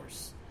 3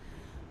 hours.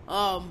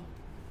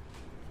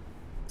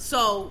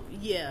 So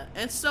yeah,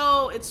 and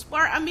so it's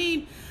sparked. I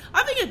mean,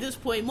 I think at this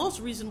point, most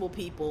reasonable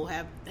people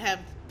have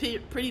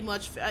pretty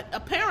much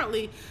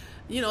apparently.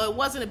 You know, it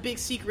wasn't a big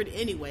secret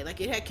anyway.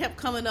 Like, it had kept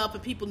coming up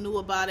and people knew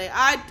about it.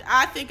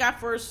 I think I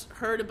first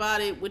heard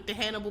about it with the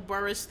Hannibal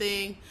Buress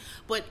thing.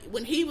 But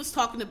when he was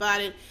talking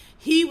about it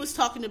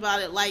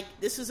like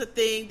this is a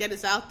thing that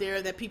is out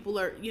there that people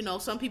are, you know,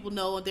 some people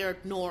know and they're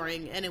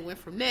ignoring, and it went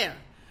from there.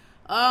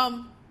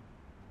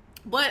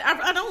 But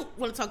I don't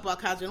want to talk about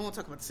Cosby. I don't want to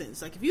talk about the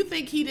sentence. Like, if you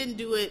think he didn't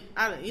do it,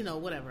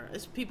 whatever.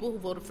 It's people who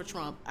voted for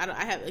Trump. I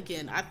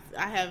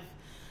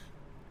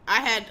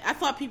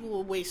thought people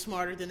were way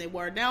smarter than they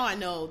were. Now I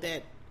know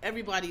that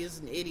everybody is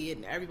an idiot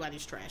and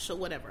everybody's trash. So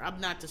whatever. I'm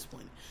not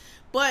disappointed.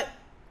 But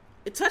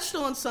it touched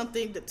on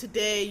something that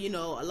today, you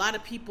know, a lot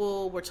of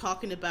people were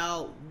talking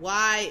about.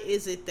 Why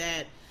is it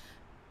that,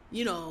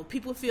 you know,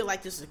 people feel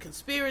like this is a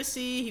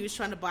conspiracy? He was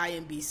trying to buy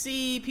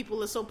NBC.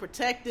 People are so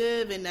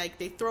protective, and like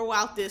they throw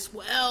out this,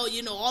 well,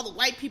 you know, all the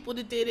white people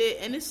that did it.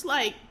 And it's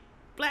like,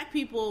 black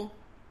people,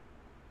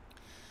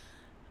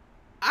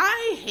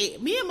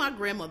 me and my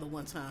grandmother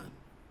one time,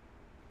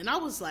 and I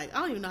was like,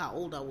 I don't even know how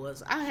old I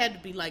was. I had to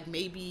be like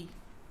maybe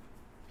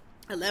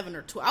 11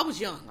 or 12. I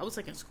was young. I was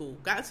like in school.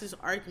 Got this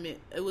argument.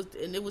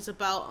 It was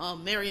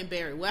about Marion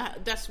Barry. Well,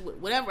 that's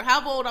whatever.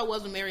 However old I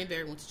was when Marion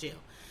Barry went to jail.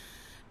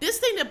 This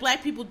thing that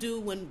black people do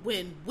when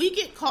we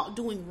get caught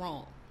doing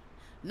wrong,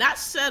 not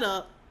set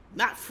up,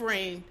 not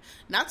framed,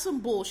 not some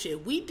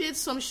bullshit. We did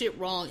some shit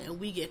wrong and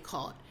we get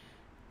caught.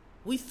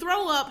 We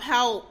throw up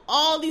how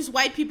all these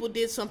white people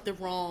did something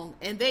wrong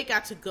and they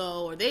got to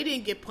go, or they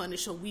didn't get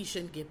punished, so we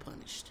shouldn't get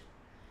punished.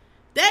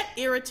 That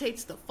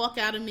irritates the fuck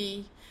out of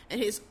me,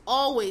 and has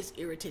always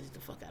irritated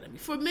the fuck out of me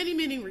for many,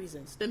 many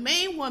reasons. The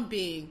main one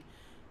being,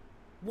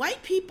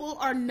 white people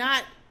are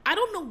not, I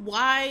don't know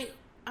why,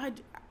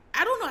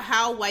 I don't know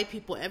how white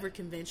people ever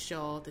convinced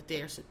y'all that they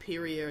are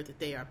superior, that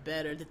they are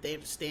better, that they are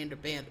the standard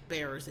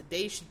bearers, that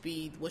they should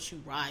be what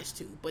you rise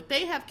to. But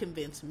they have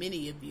convinced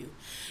many of you.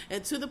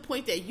 And to the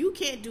point that you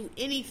can't do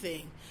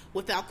anything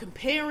without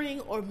comparing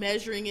or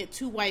measuring it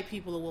to white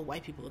people or what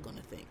white people are going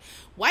to think.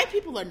 White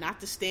people are not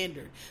the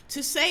standard.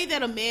 To say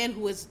that a man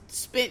who has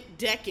spent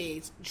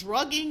decades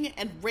drugging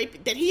and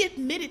raping, that he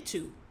admitted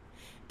to,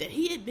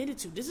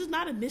 this is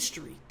not a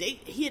mystery.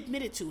 He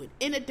admitted to it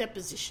in a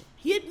deposition.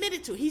 He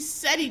admitted to it. He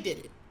said he did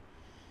it.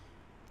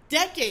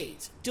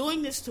 Decades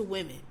doing this to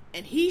women.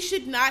 And he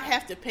should not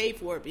have to pay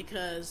for it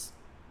because,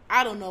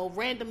 I don't know,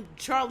 random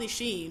Charlie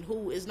Sheen,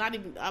 who is not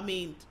even, I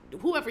mean,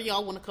 whoever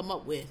y'all want to come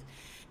up with,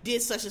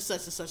 did such and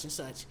such and such and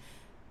such.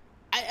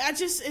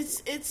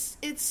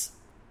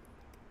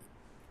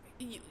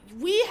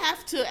 We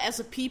have to, as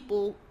a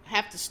people,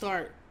 have to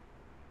start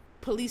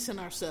policing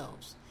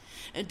ourselves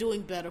and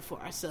doing better for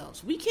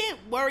ourselves. We can't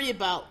worry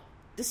about,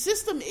 the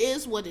system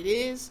is what it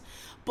is,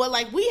 but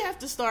like we have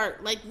to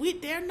start, like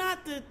they're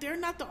not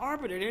the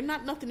arbiter. They're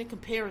not nothing to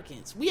compare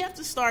against. We have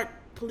to start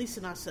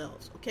policing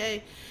ourselves,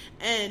 okay?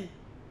 And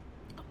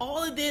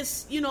all of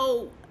this, you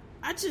know,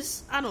 I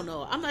don't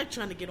know. I'm not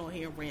trying to get on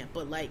here and rant,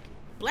 but like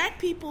black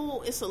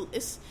people, it's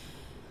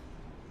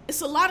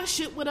a lot of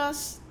shit with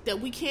us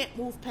that we can't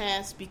move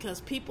past because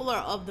people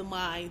are of the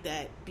mind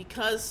that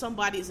because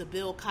somebody is a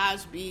Bill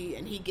Cosby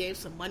and he gave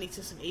some money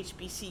to some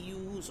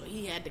HBCUs, or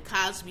he had the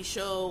Cosby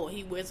Show, or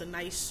he wears a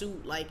nice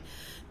suit, like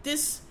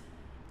this,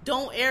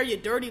 don't air your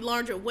dirty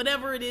laundry, or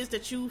whatever it is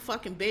that you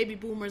fucking baby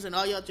boomers and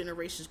all your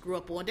generations grew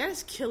up on. That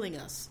is killing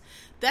us.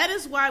 That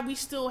is why we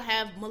still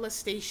have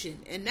molestation,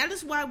 and that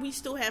is why we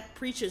still have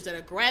preachers that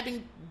are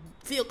grabbing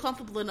feel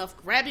comfortable enough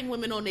grabbing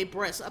women on their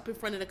breasts up in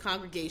front of the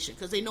congregation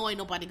because they know ain't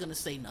nobody gonna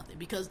say nothing,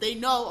 because they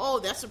know, oh,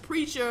 that's a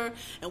preacher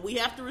and we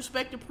have to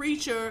respect the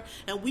preacher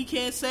and we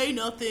can't say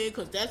nothing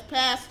because that's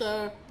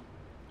pastor.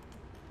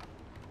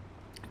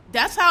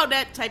 That's how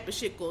that type of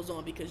shit goes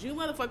on, because you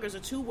motherfuckers are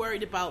too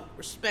worried about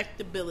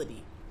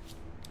respectability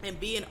and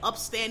being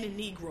upstanding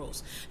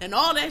Negroes, and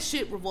all that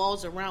shit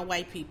revolves around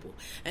white people.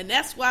 And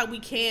that's why we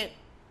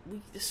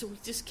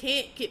just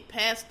can't get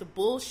past the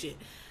bullshit.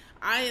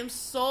 I am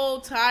so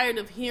tired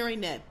of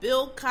hearing that.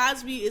 Bill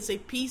Cosby is a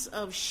piece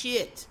of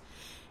shit.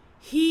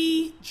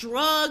 He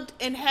drugged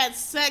and had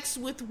sex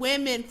with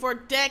women for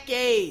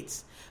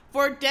decades.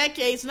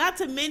 Not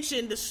to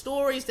mention the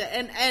stories that,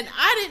 and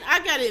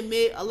I gotta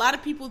admit, a lot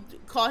of people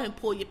call him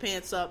pull your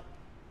pants up.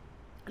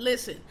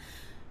 Listen,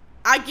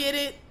 I get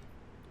it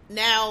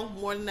now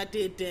more than I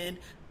did then.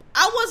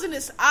 I wasn't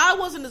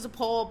as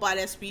appalled by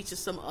that speech as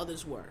some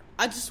others were.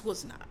 I just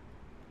was not.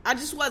 I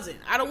just wasn't.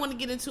 I don't want to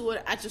get into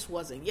it. I just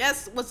wasn't.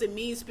 Yes, was it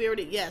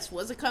mean-spirited? Yes.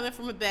 Was it coming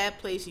from a bad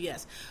place?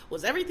 Yes.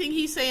 Was everything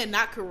he's saying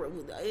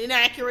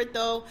inaccurate,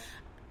 though?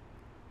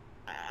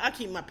 I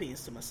keep my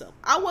opinions to myself.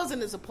 I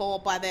wasn't as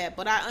appalled by that,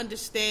 but I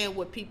understand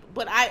what people...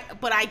 But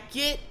I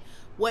get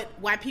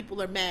why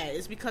people are mad.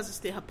 It's because it's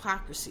the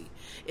hypocrisy.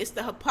 It's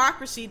the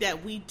hypocrisy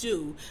that we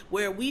do,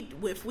 where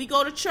if we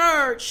go to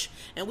church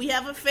and we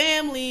have a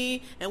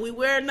family and we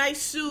wear a nice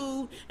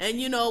suit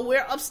and, you know,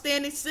 we're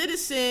upstanding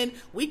citizen,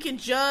 we can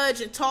judge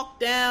and talk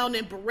down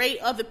and berate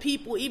other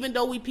people even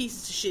though we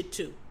pieces of shit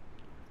too.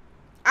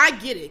 I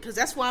get it, because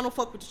that's why I don't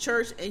fuck with the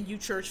church and you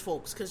church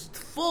folks, because it's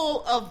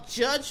full of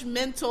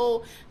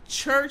judgmental,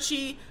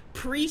 churchy,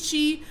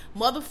 preachy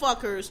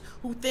motherfuckers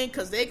who think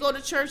because they go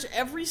to church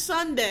every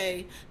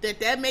Sunday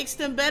that makes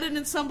them better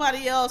than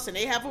somebody else and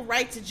they have a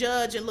right to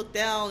judge and look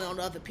down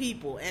on other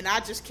people. And I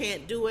just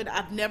can't do it.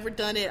 I've never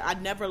done it. I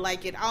never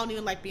like it. I don't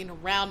even like being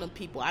around them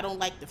people. I don't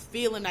like the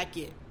feeling I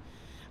get.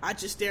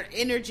 Their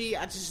energy,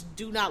 I just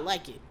do not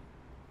like it.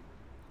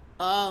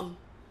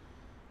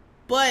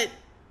 But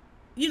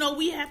you know,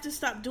 we have to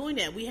stop doing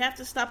that. We have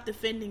to stop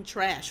defending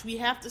trash. We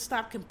have to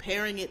stop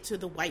comparing it to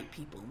the white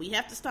people. We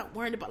have to stop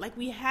worrying about,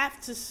 we have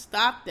to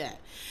stop that.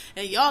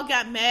 And y'all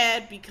got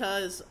mad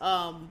because,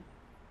 I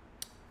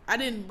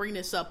didn't bring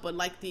this up, but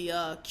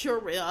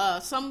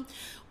some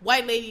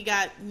white lady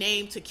got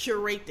named to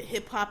curate the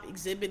hip hop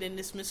exhibit in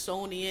the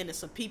Smithsonian, and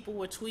some people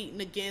were tweeting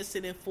against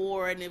it and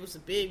for it, and it was a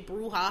big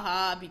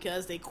brouhaha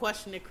because they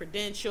questioned their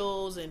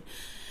credentials, and,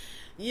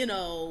 you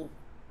know,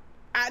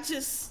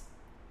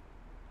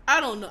 I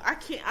don't know.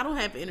 I don't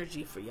have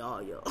energy for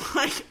y'all, yo.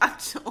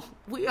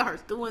 We are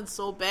doing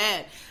so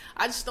bad.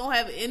 I just don't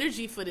have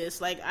energy for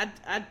this.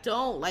 I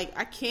don't.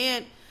 I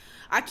can't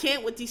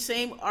with these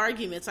same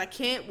arguments. I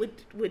can't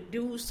with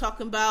dudes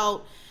talking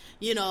about,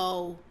 you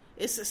know,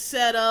 it's a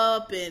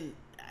setup, and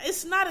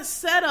it's not a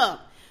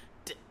setup.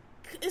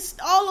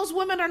 All those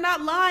women are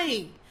not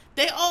lying.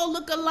 They all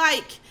look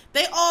alike.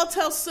 They all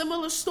tell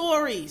similar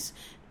stories.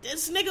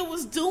 This nigga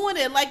was doing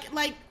it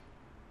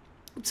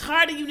I'm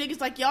tired of you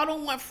niggas. Y'all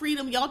don't want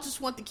freedom. Y'all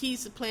just want the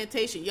keys to the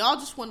plantation. Y'all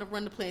just want to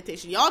run the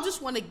plantation. Y'all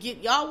just want to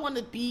y'all want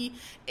to be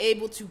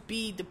able to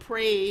be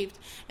depraved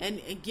and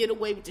get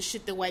away with the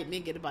shit that white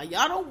men get about.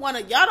 Y'all don't want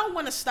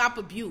to stop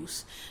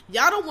abuse.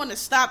 Y'all don't want to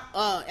stop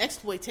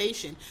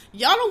exploitation.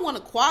 Y'all don't want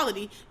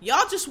equality.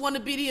 Y'all just want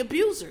to be the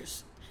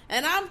abusers.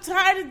 And I'm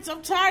tired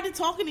of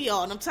talking to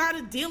y'all, and I'm tired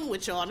of dealing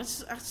with y'all. And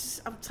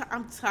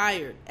I'm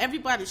tired.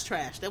 Everybody's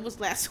trash. That was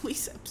last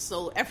week's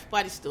episode.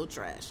 Everybody's still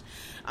trash.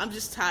 I'm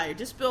just tired.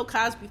 This Bill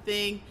Cosby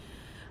thing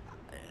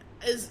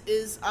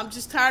is I'm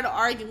just tired of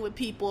arguing with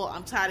people.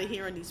 I'm tired of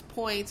hearing these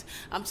points.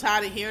 I'm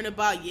tired of hearing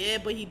about,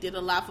 but he did a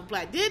lot for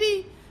black. Did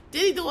he?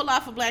 Did he do a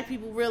lot for black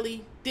people,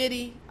 really? Did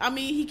he? I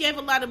mean, he gave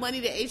a lot of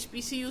money to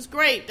HBCUs.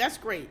 Great. That's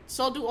great.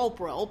 So do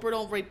Oprah. Oprah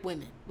don't rape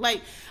women.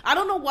 I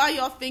don't know why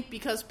y'all think,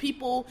 because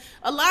people,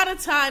 a lot of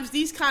times,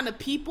 these kind of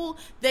people,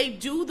 they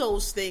do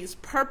those things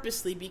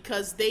purposely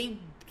because they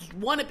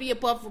want to be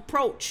above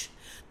reproach.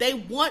 They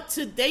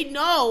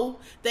know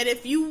that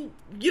if you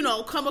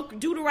come up,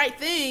 do the right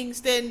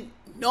things, then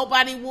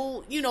nobody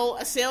will,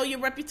 assail your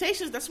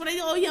reputations. That's what they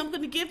do. Oh, yeah, I'm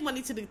going to give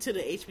money to the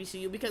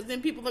HBCU because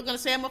then people are going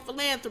to say I'm a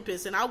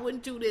philanthropist and I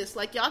wouldn't do this.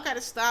 Y'all got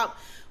to stop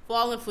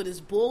falling for this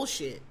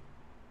bullshit.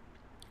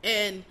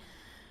 And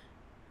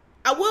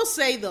I will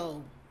say,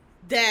 though,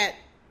 that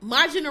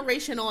my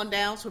generation on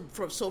down,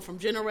 from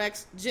Gen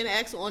X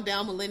on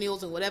down,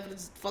 millennials and whatever the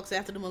fuck's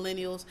after the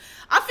millennials,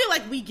 I feel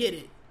like we get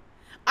it.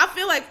 I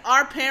feel like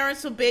our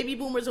parents, or baby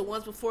boomers, or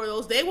ones before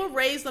those, they were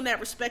raised on that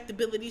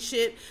respectability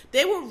shit.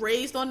 They were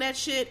raised on that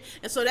shit,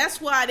 and so that's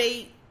why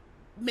they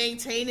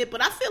maintain it.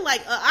 But I feel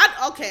like,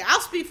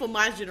 I'll speak for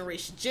my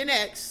generation. Gen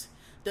X,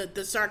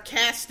 the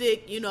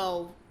sarcastic,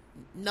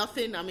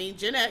 nothing. I mean,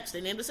 Gen X,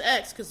 they named us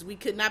X because we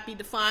could not be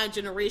defined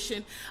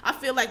generation. I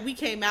feel like we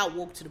came out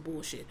woke to the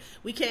bullshit.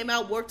 We came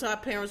out woke to our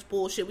parents'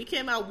 bullshit. We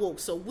came out woke.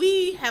 So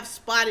we have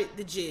spotted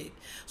the jig.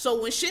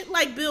 So when shit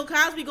like Bill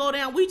Cosby go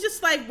down, we just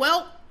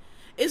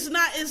It's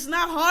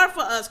not hard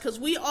for us because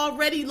we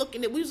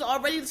was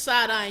already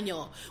side-eyeing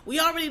y'all. We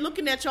already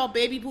looking at y'all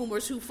baby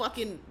boomers who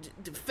fucking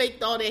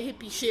faked all that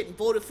hippie shit and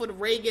voted for the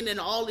Reagan and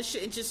all this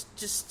shit and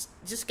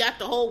just got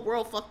the whole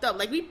world fucked up.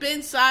 Like, we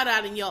been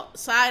side-eyeing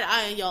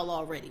y'all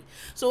already.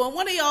 So when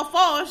one of y'all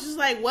falls, it's just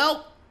like,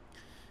 well,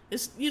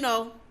 it's, you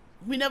know,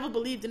 we never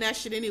believed in that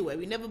shit anyway.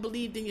 We never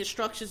believed in your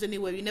structures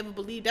anyway. We never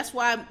believed. That's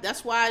why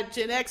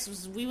Gen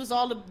X we was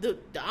all the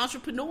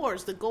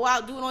entrepreneurs that go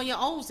out doing on your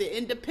own, the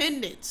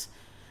independents.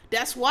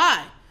 That's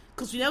why.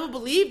 Because we never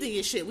believed in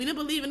your shit. We didn't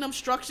believe in them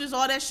structures,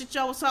 all that shit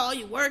y'all was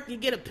talking, you work, you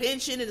get a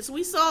pension. And so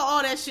we saw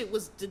all that shit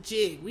was the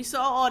jig. We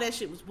saw all that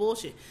shit was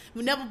bullshit.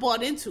 We never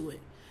bought into it.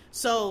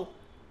 So,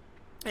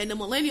 and the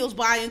millennials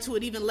buy into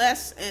it even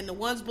less, and the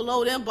ones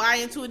below them buy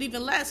into it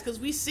even less. Because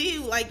we see,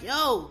 like,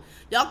 yo,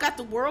 y'all got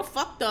the world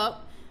fucked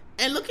up,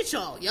 and look at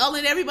y'all. Y'all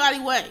in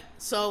everybody's way.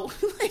 So,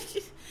 like,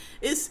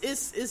 it's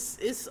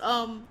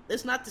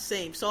not the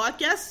same. So I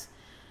guess,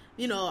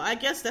 you know,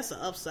 that's an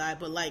upside,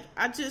 but like,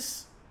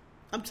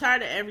 I'm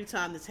tired of every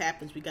time this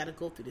happens, we got to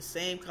go through the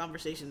same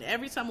conversation.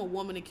 Every time a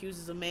woman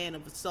accuses a man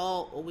of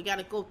assault, or we got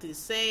to go through the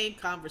same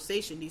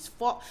conversation, these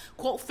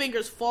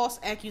false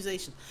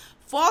accusations.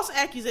 False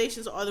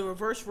accusations are the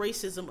reverse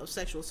racism of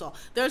sexual assault.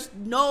 There's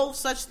no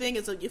such thing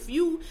as if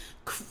you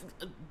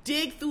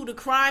dig through the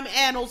crime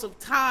annals of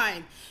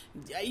time,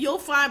 you'll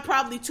find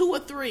probably 2 or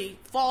 3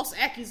 false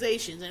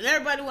accusations. And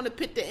everybody want to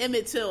pit to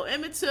Emmett Till.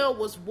 Emmett Till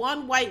was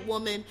one white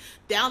woman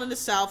down in the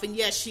South, and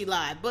yes, she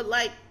lied. But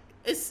like,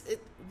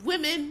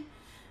 women,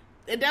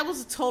 and that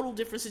was a total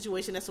different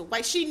situation. That's a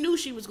white. She knew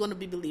she was going to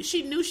be believed.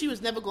 She knew she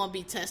was never going to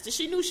be tested.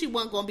 She knew she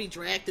wasn't going to be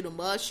dragged through the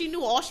mud. She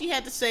knew all she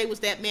had to say was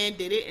that man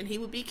did it and he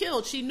would be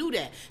killed. She knew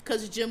that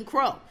because of Jim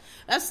Crow.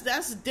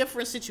 That's a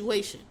different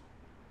situation.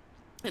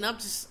 And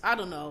I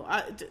don't know.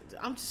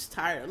 I'm just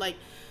tired. Like,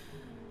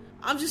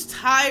 I'm just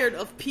tired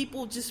of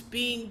people just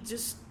being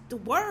just the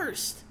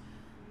worst.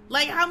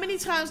 Like, how many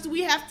times do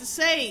we have to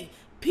say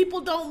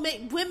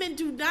women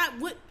do not,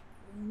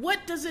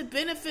 what does it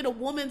benefit a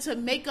woman to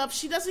make up?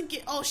 She doesn't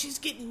get, she's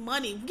getting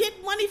money.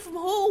 Get money from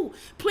who?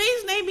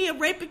 Please name me a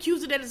rape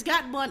accuser that has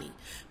got money.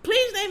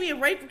 Please name me a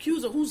rape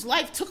accuser whose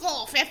life took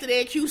off after they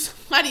accused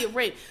somebody of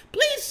rape.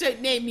 Please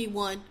name me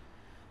one.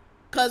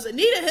 Because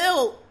Anita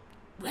Hill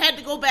had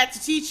to go back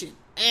to teaching.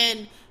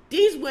 And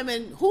these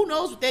women, who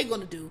knows what they're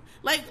going to do?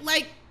 Like,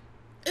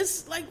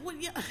 it's like,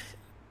 what? Yeah.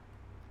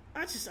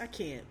 I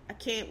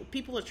can't.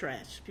 People are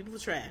trash.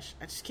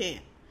 I just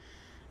can't.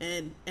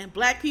 And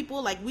black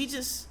people, like,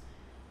 this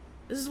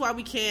is why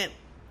we can't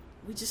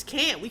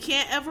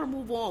ever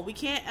move on. We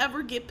can't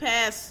ever get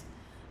past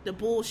the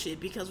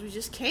bullshit because we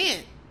just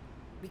can't.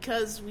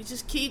 Because we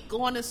just keep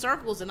going in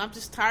circles, and I'm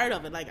just tired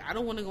of it. Like, I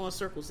don't want to go in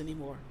circles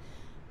anymore.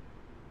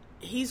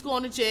 He's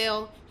going to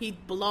jail. He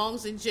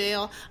belongs in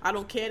jail. I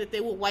don't care that they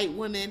were white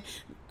women.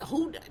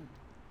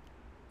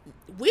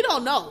 We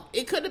don't know.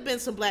 It could have been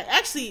some black.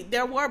 Actually,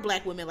 there were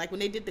black women. Like, when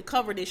they did the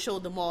cover, they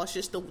showed them all. It's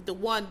just the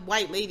one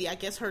white lady, I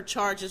guess her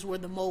charges were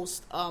the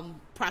most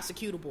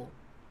prosecutable.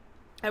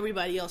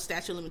 Everybody else,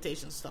 statute of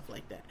limitations, stuff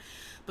like that.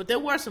 But there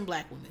were some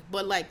black women.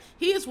 But, like,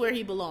 he is where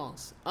he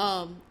belongs.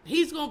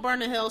 He's going to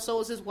burn in hell. So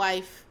is his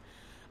wife.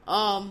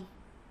 Yeah,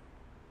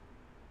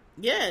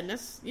 and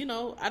that's, you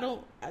know,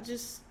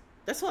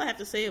 that's all I have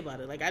to say about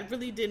it. Like, I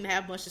really didn't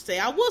have much to say.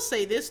 I will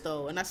say this,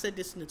 though, and I said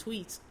this in the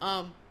tweets.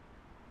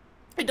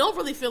 I don't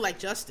really feel like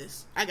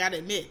justice, I gotta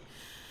admit.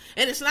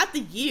 And it's not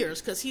the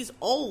years, because he's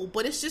old,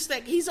 but it's just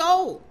that he's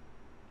old.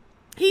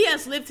 He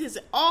has lived his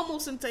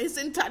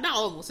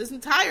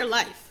entire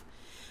life.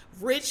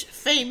 Rich,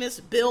 famous,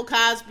 Bill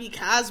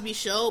Cosby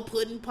Show,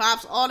 Puddin'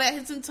 Pops, all that,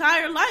 his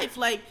entire life.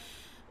 Like,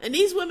 and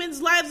these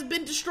women's lives have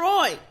been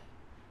destroyed.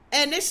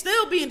 And they're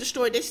still being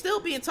destroyed. They're still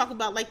being talked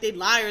about like they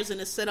liars and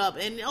it's set up.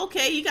 And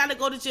okay, you gotta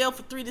go to jail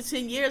for 3 to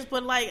 10 years,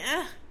 but like,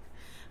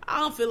 I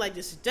don't feel like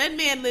this. That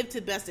man lived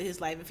to the best of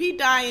his life. If he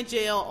die in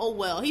jail, oh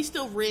well. He's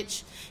still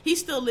rich. He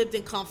still lived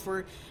in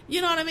comfort.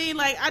 You know what I mean?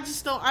 Like, I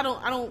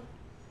don't.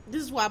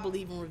 This is why I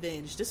believe in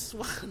revenge. This is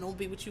why I don't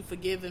be with you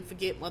forgive and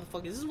forget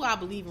motherfuckers. This is why I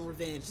believe in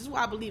revenge. This is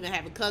why I believe in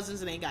having cousins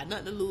that ain't got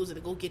nothing to lose and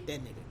to go get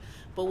that nigga.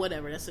 But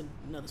whatever, that's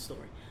another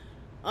story.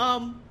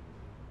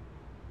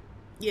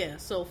 Yeah,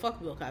 so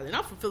fuck Bill Cosby. And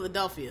I'm from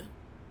Philadelphia.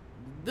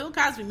 Bill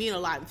Cosby mean a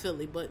lot in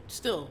Philly, but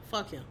still,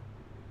 fuck him.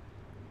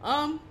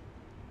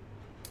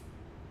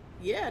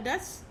 Yeah,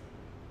 that's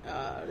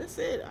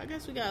it. I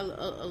guess we got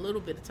a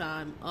little bit of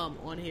time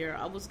on here.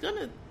 I was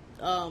gonna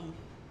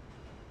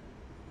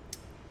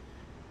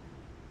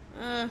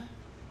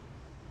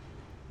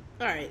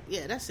alright,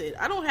 yeah, that's it.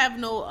 I don't have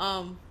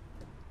no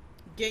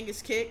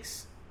Genghis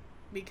kicks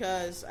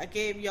because I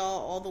gave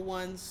y'all all the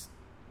ones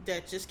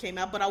that just came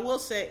out, but I will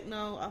say,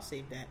 no, I'll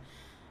save that.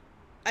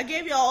 I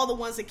gave y'all all the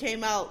ones that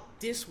came out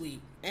this week,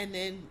 and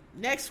then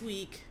next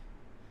week,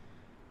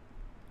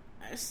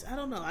 I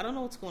don't know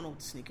what's going on with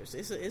the sneakers.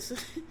 It's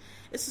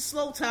a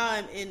slow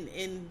time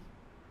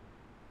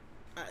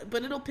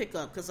but it'll pick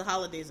up because the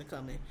holidays are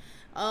coming.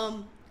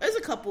 It's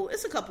a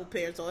couple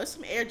pairs though. There's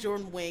some Air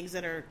Jordan wings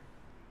that are,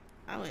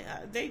 I mean,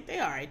 they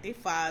all right. They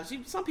fives.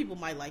 Some people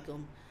might like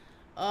them.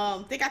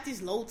 They got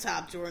these low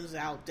top Jordans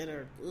out that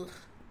are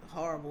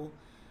horrible.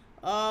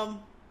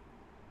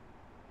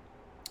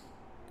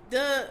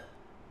 The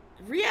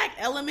React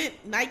Element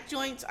Nike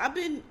joints. I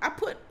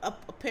put a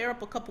pair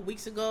up a couple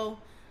weeks ago.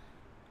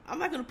 I'm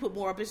not gonna put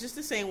more up. It's just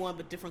the same one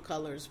but different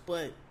colors.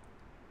 But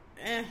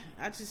I'm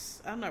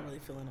not really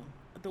feeling them.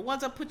 The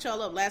ones I put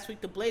y'all up last week,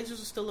 the Blazers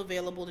are still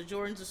available. The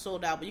Jordans are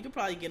sold out, but you can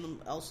probably get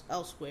them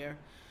elsewhere.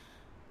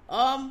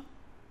 But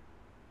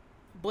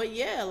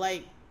yeah,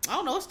 like, I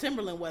don't know, it's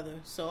Timberland weather,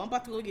 so I'm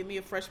about to go get me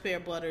a fresh pair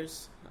of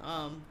Butters.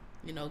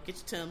 Get your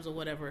Timbs or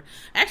whatever.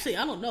 Actually,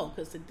 I don't know,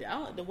 because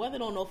the weather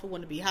don't know if it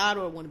want to be hot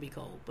or it want to be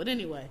cold. But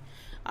anyway,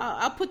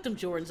 I'll put them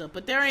Jordans up.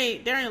 But there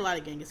ain't a lot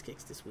of Genghis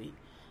kicks this week.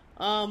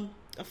 I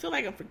feel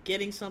like I'm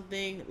forgetting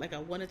something. Like, I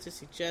wanted to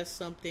suggest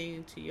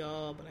something to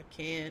y'all, but I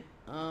can't.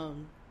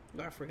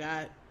 Or I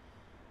forgot.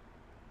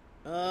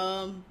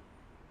 All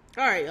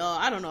right, y'all.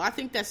 I don't know. I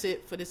think that's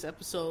it for this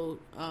episode.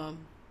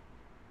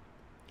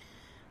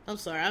 I'm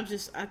sorry.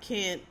 I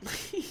can't.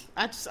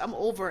 I'm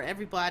over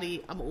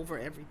everybody. I'm over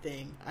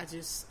everything.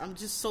 I'm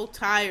just so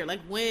tired.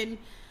 Like, when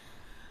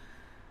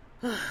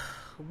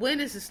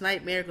is this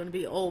nightmare going to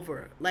be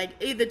over? Like,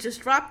 either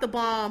just drop the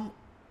bomb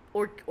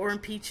or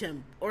impeach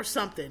him or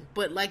something.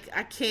 But, like,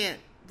 I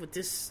can't with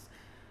this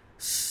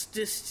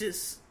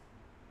just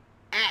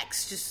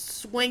axe just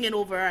swinging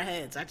over our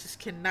heads. I just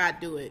cannot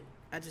do it.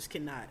 I just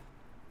cannot.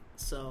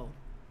 So,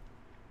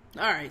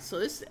 all right. So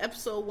this is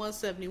episode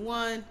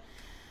 171.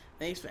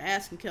 Thanks for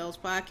asking Kels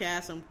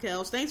Podcast. I'm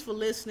Kels. Thanks for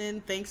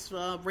listening. Thanks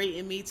for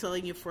rating me,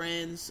 telling your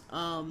friends.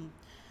 Podcast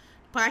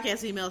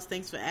emails.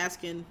 Thanks for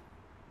asking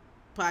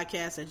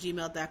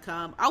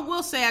podcast@gmail.com. I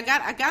will say I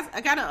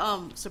got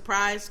a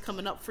surprise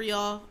coming up for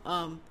y'all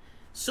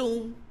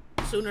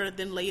sooner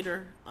than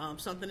later.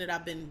 Something that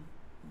I've been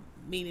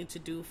meaning to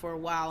do for a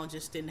while and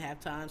just didn't have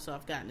time, so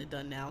I've gotten it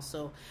done now.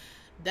 So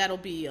that'll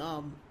be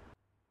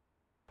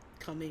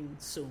coming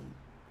soon.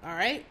 All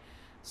right.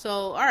 So,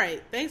 all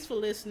right. Thanks for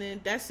listening.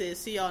 That's it.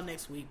 See y'all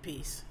next week.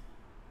 Peace.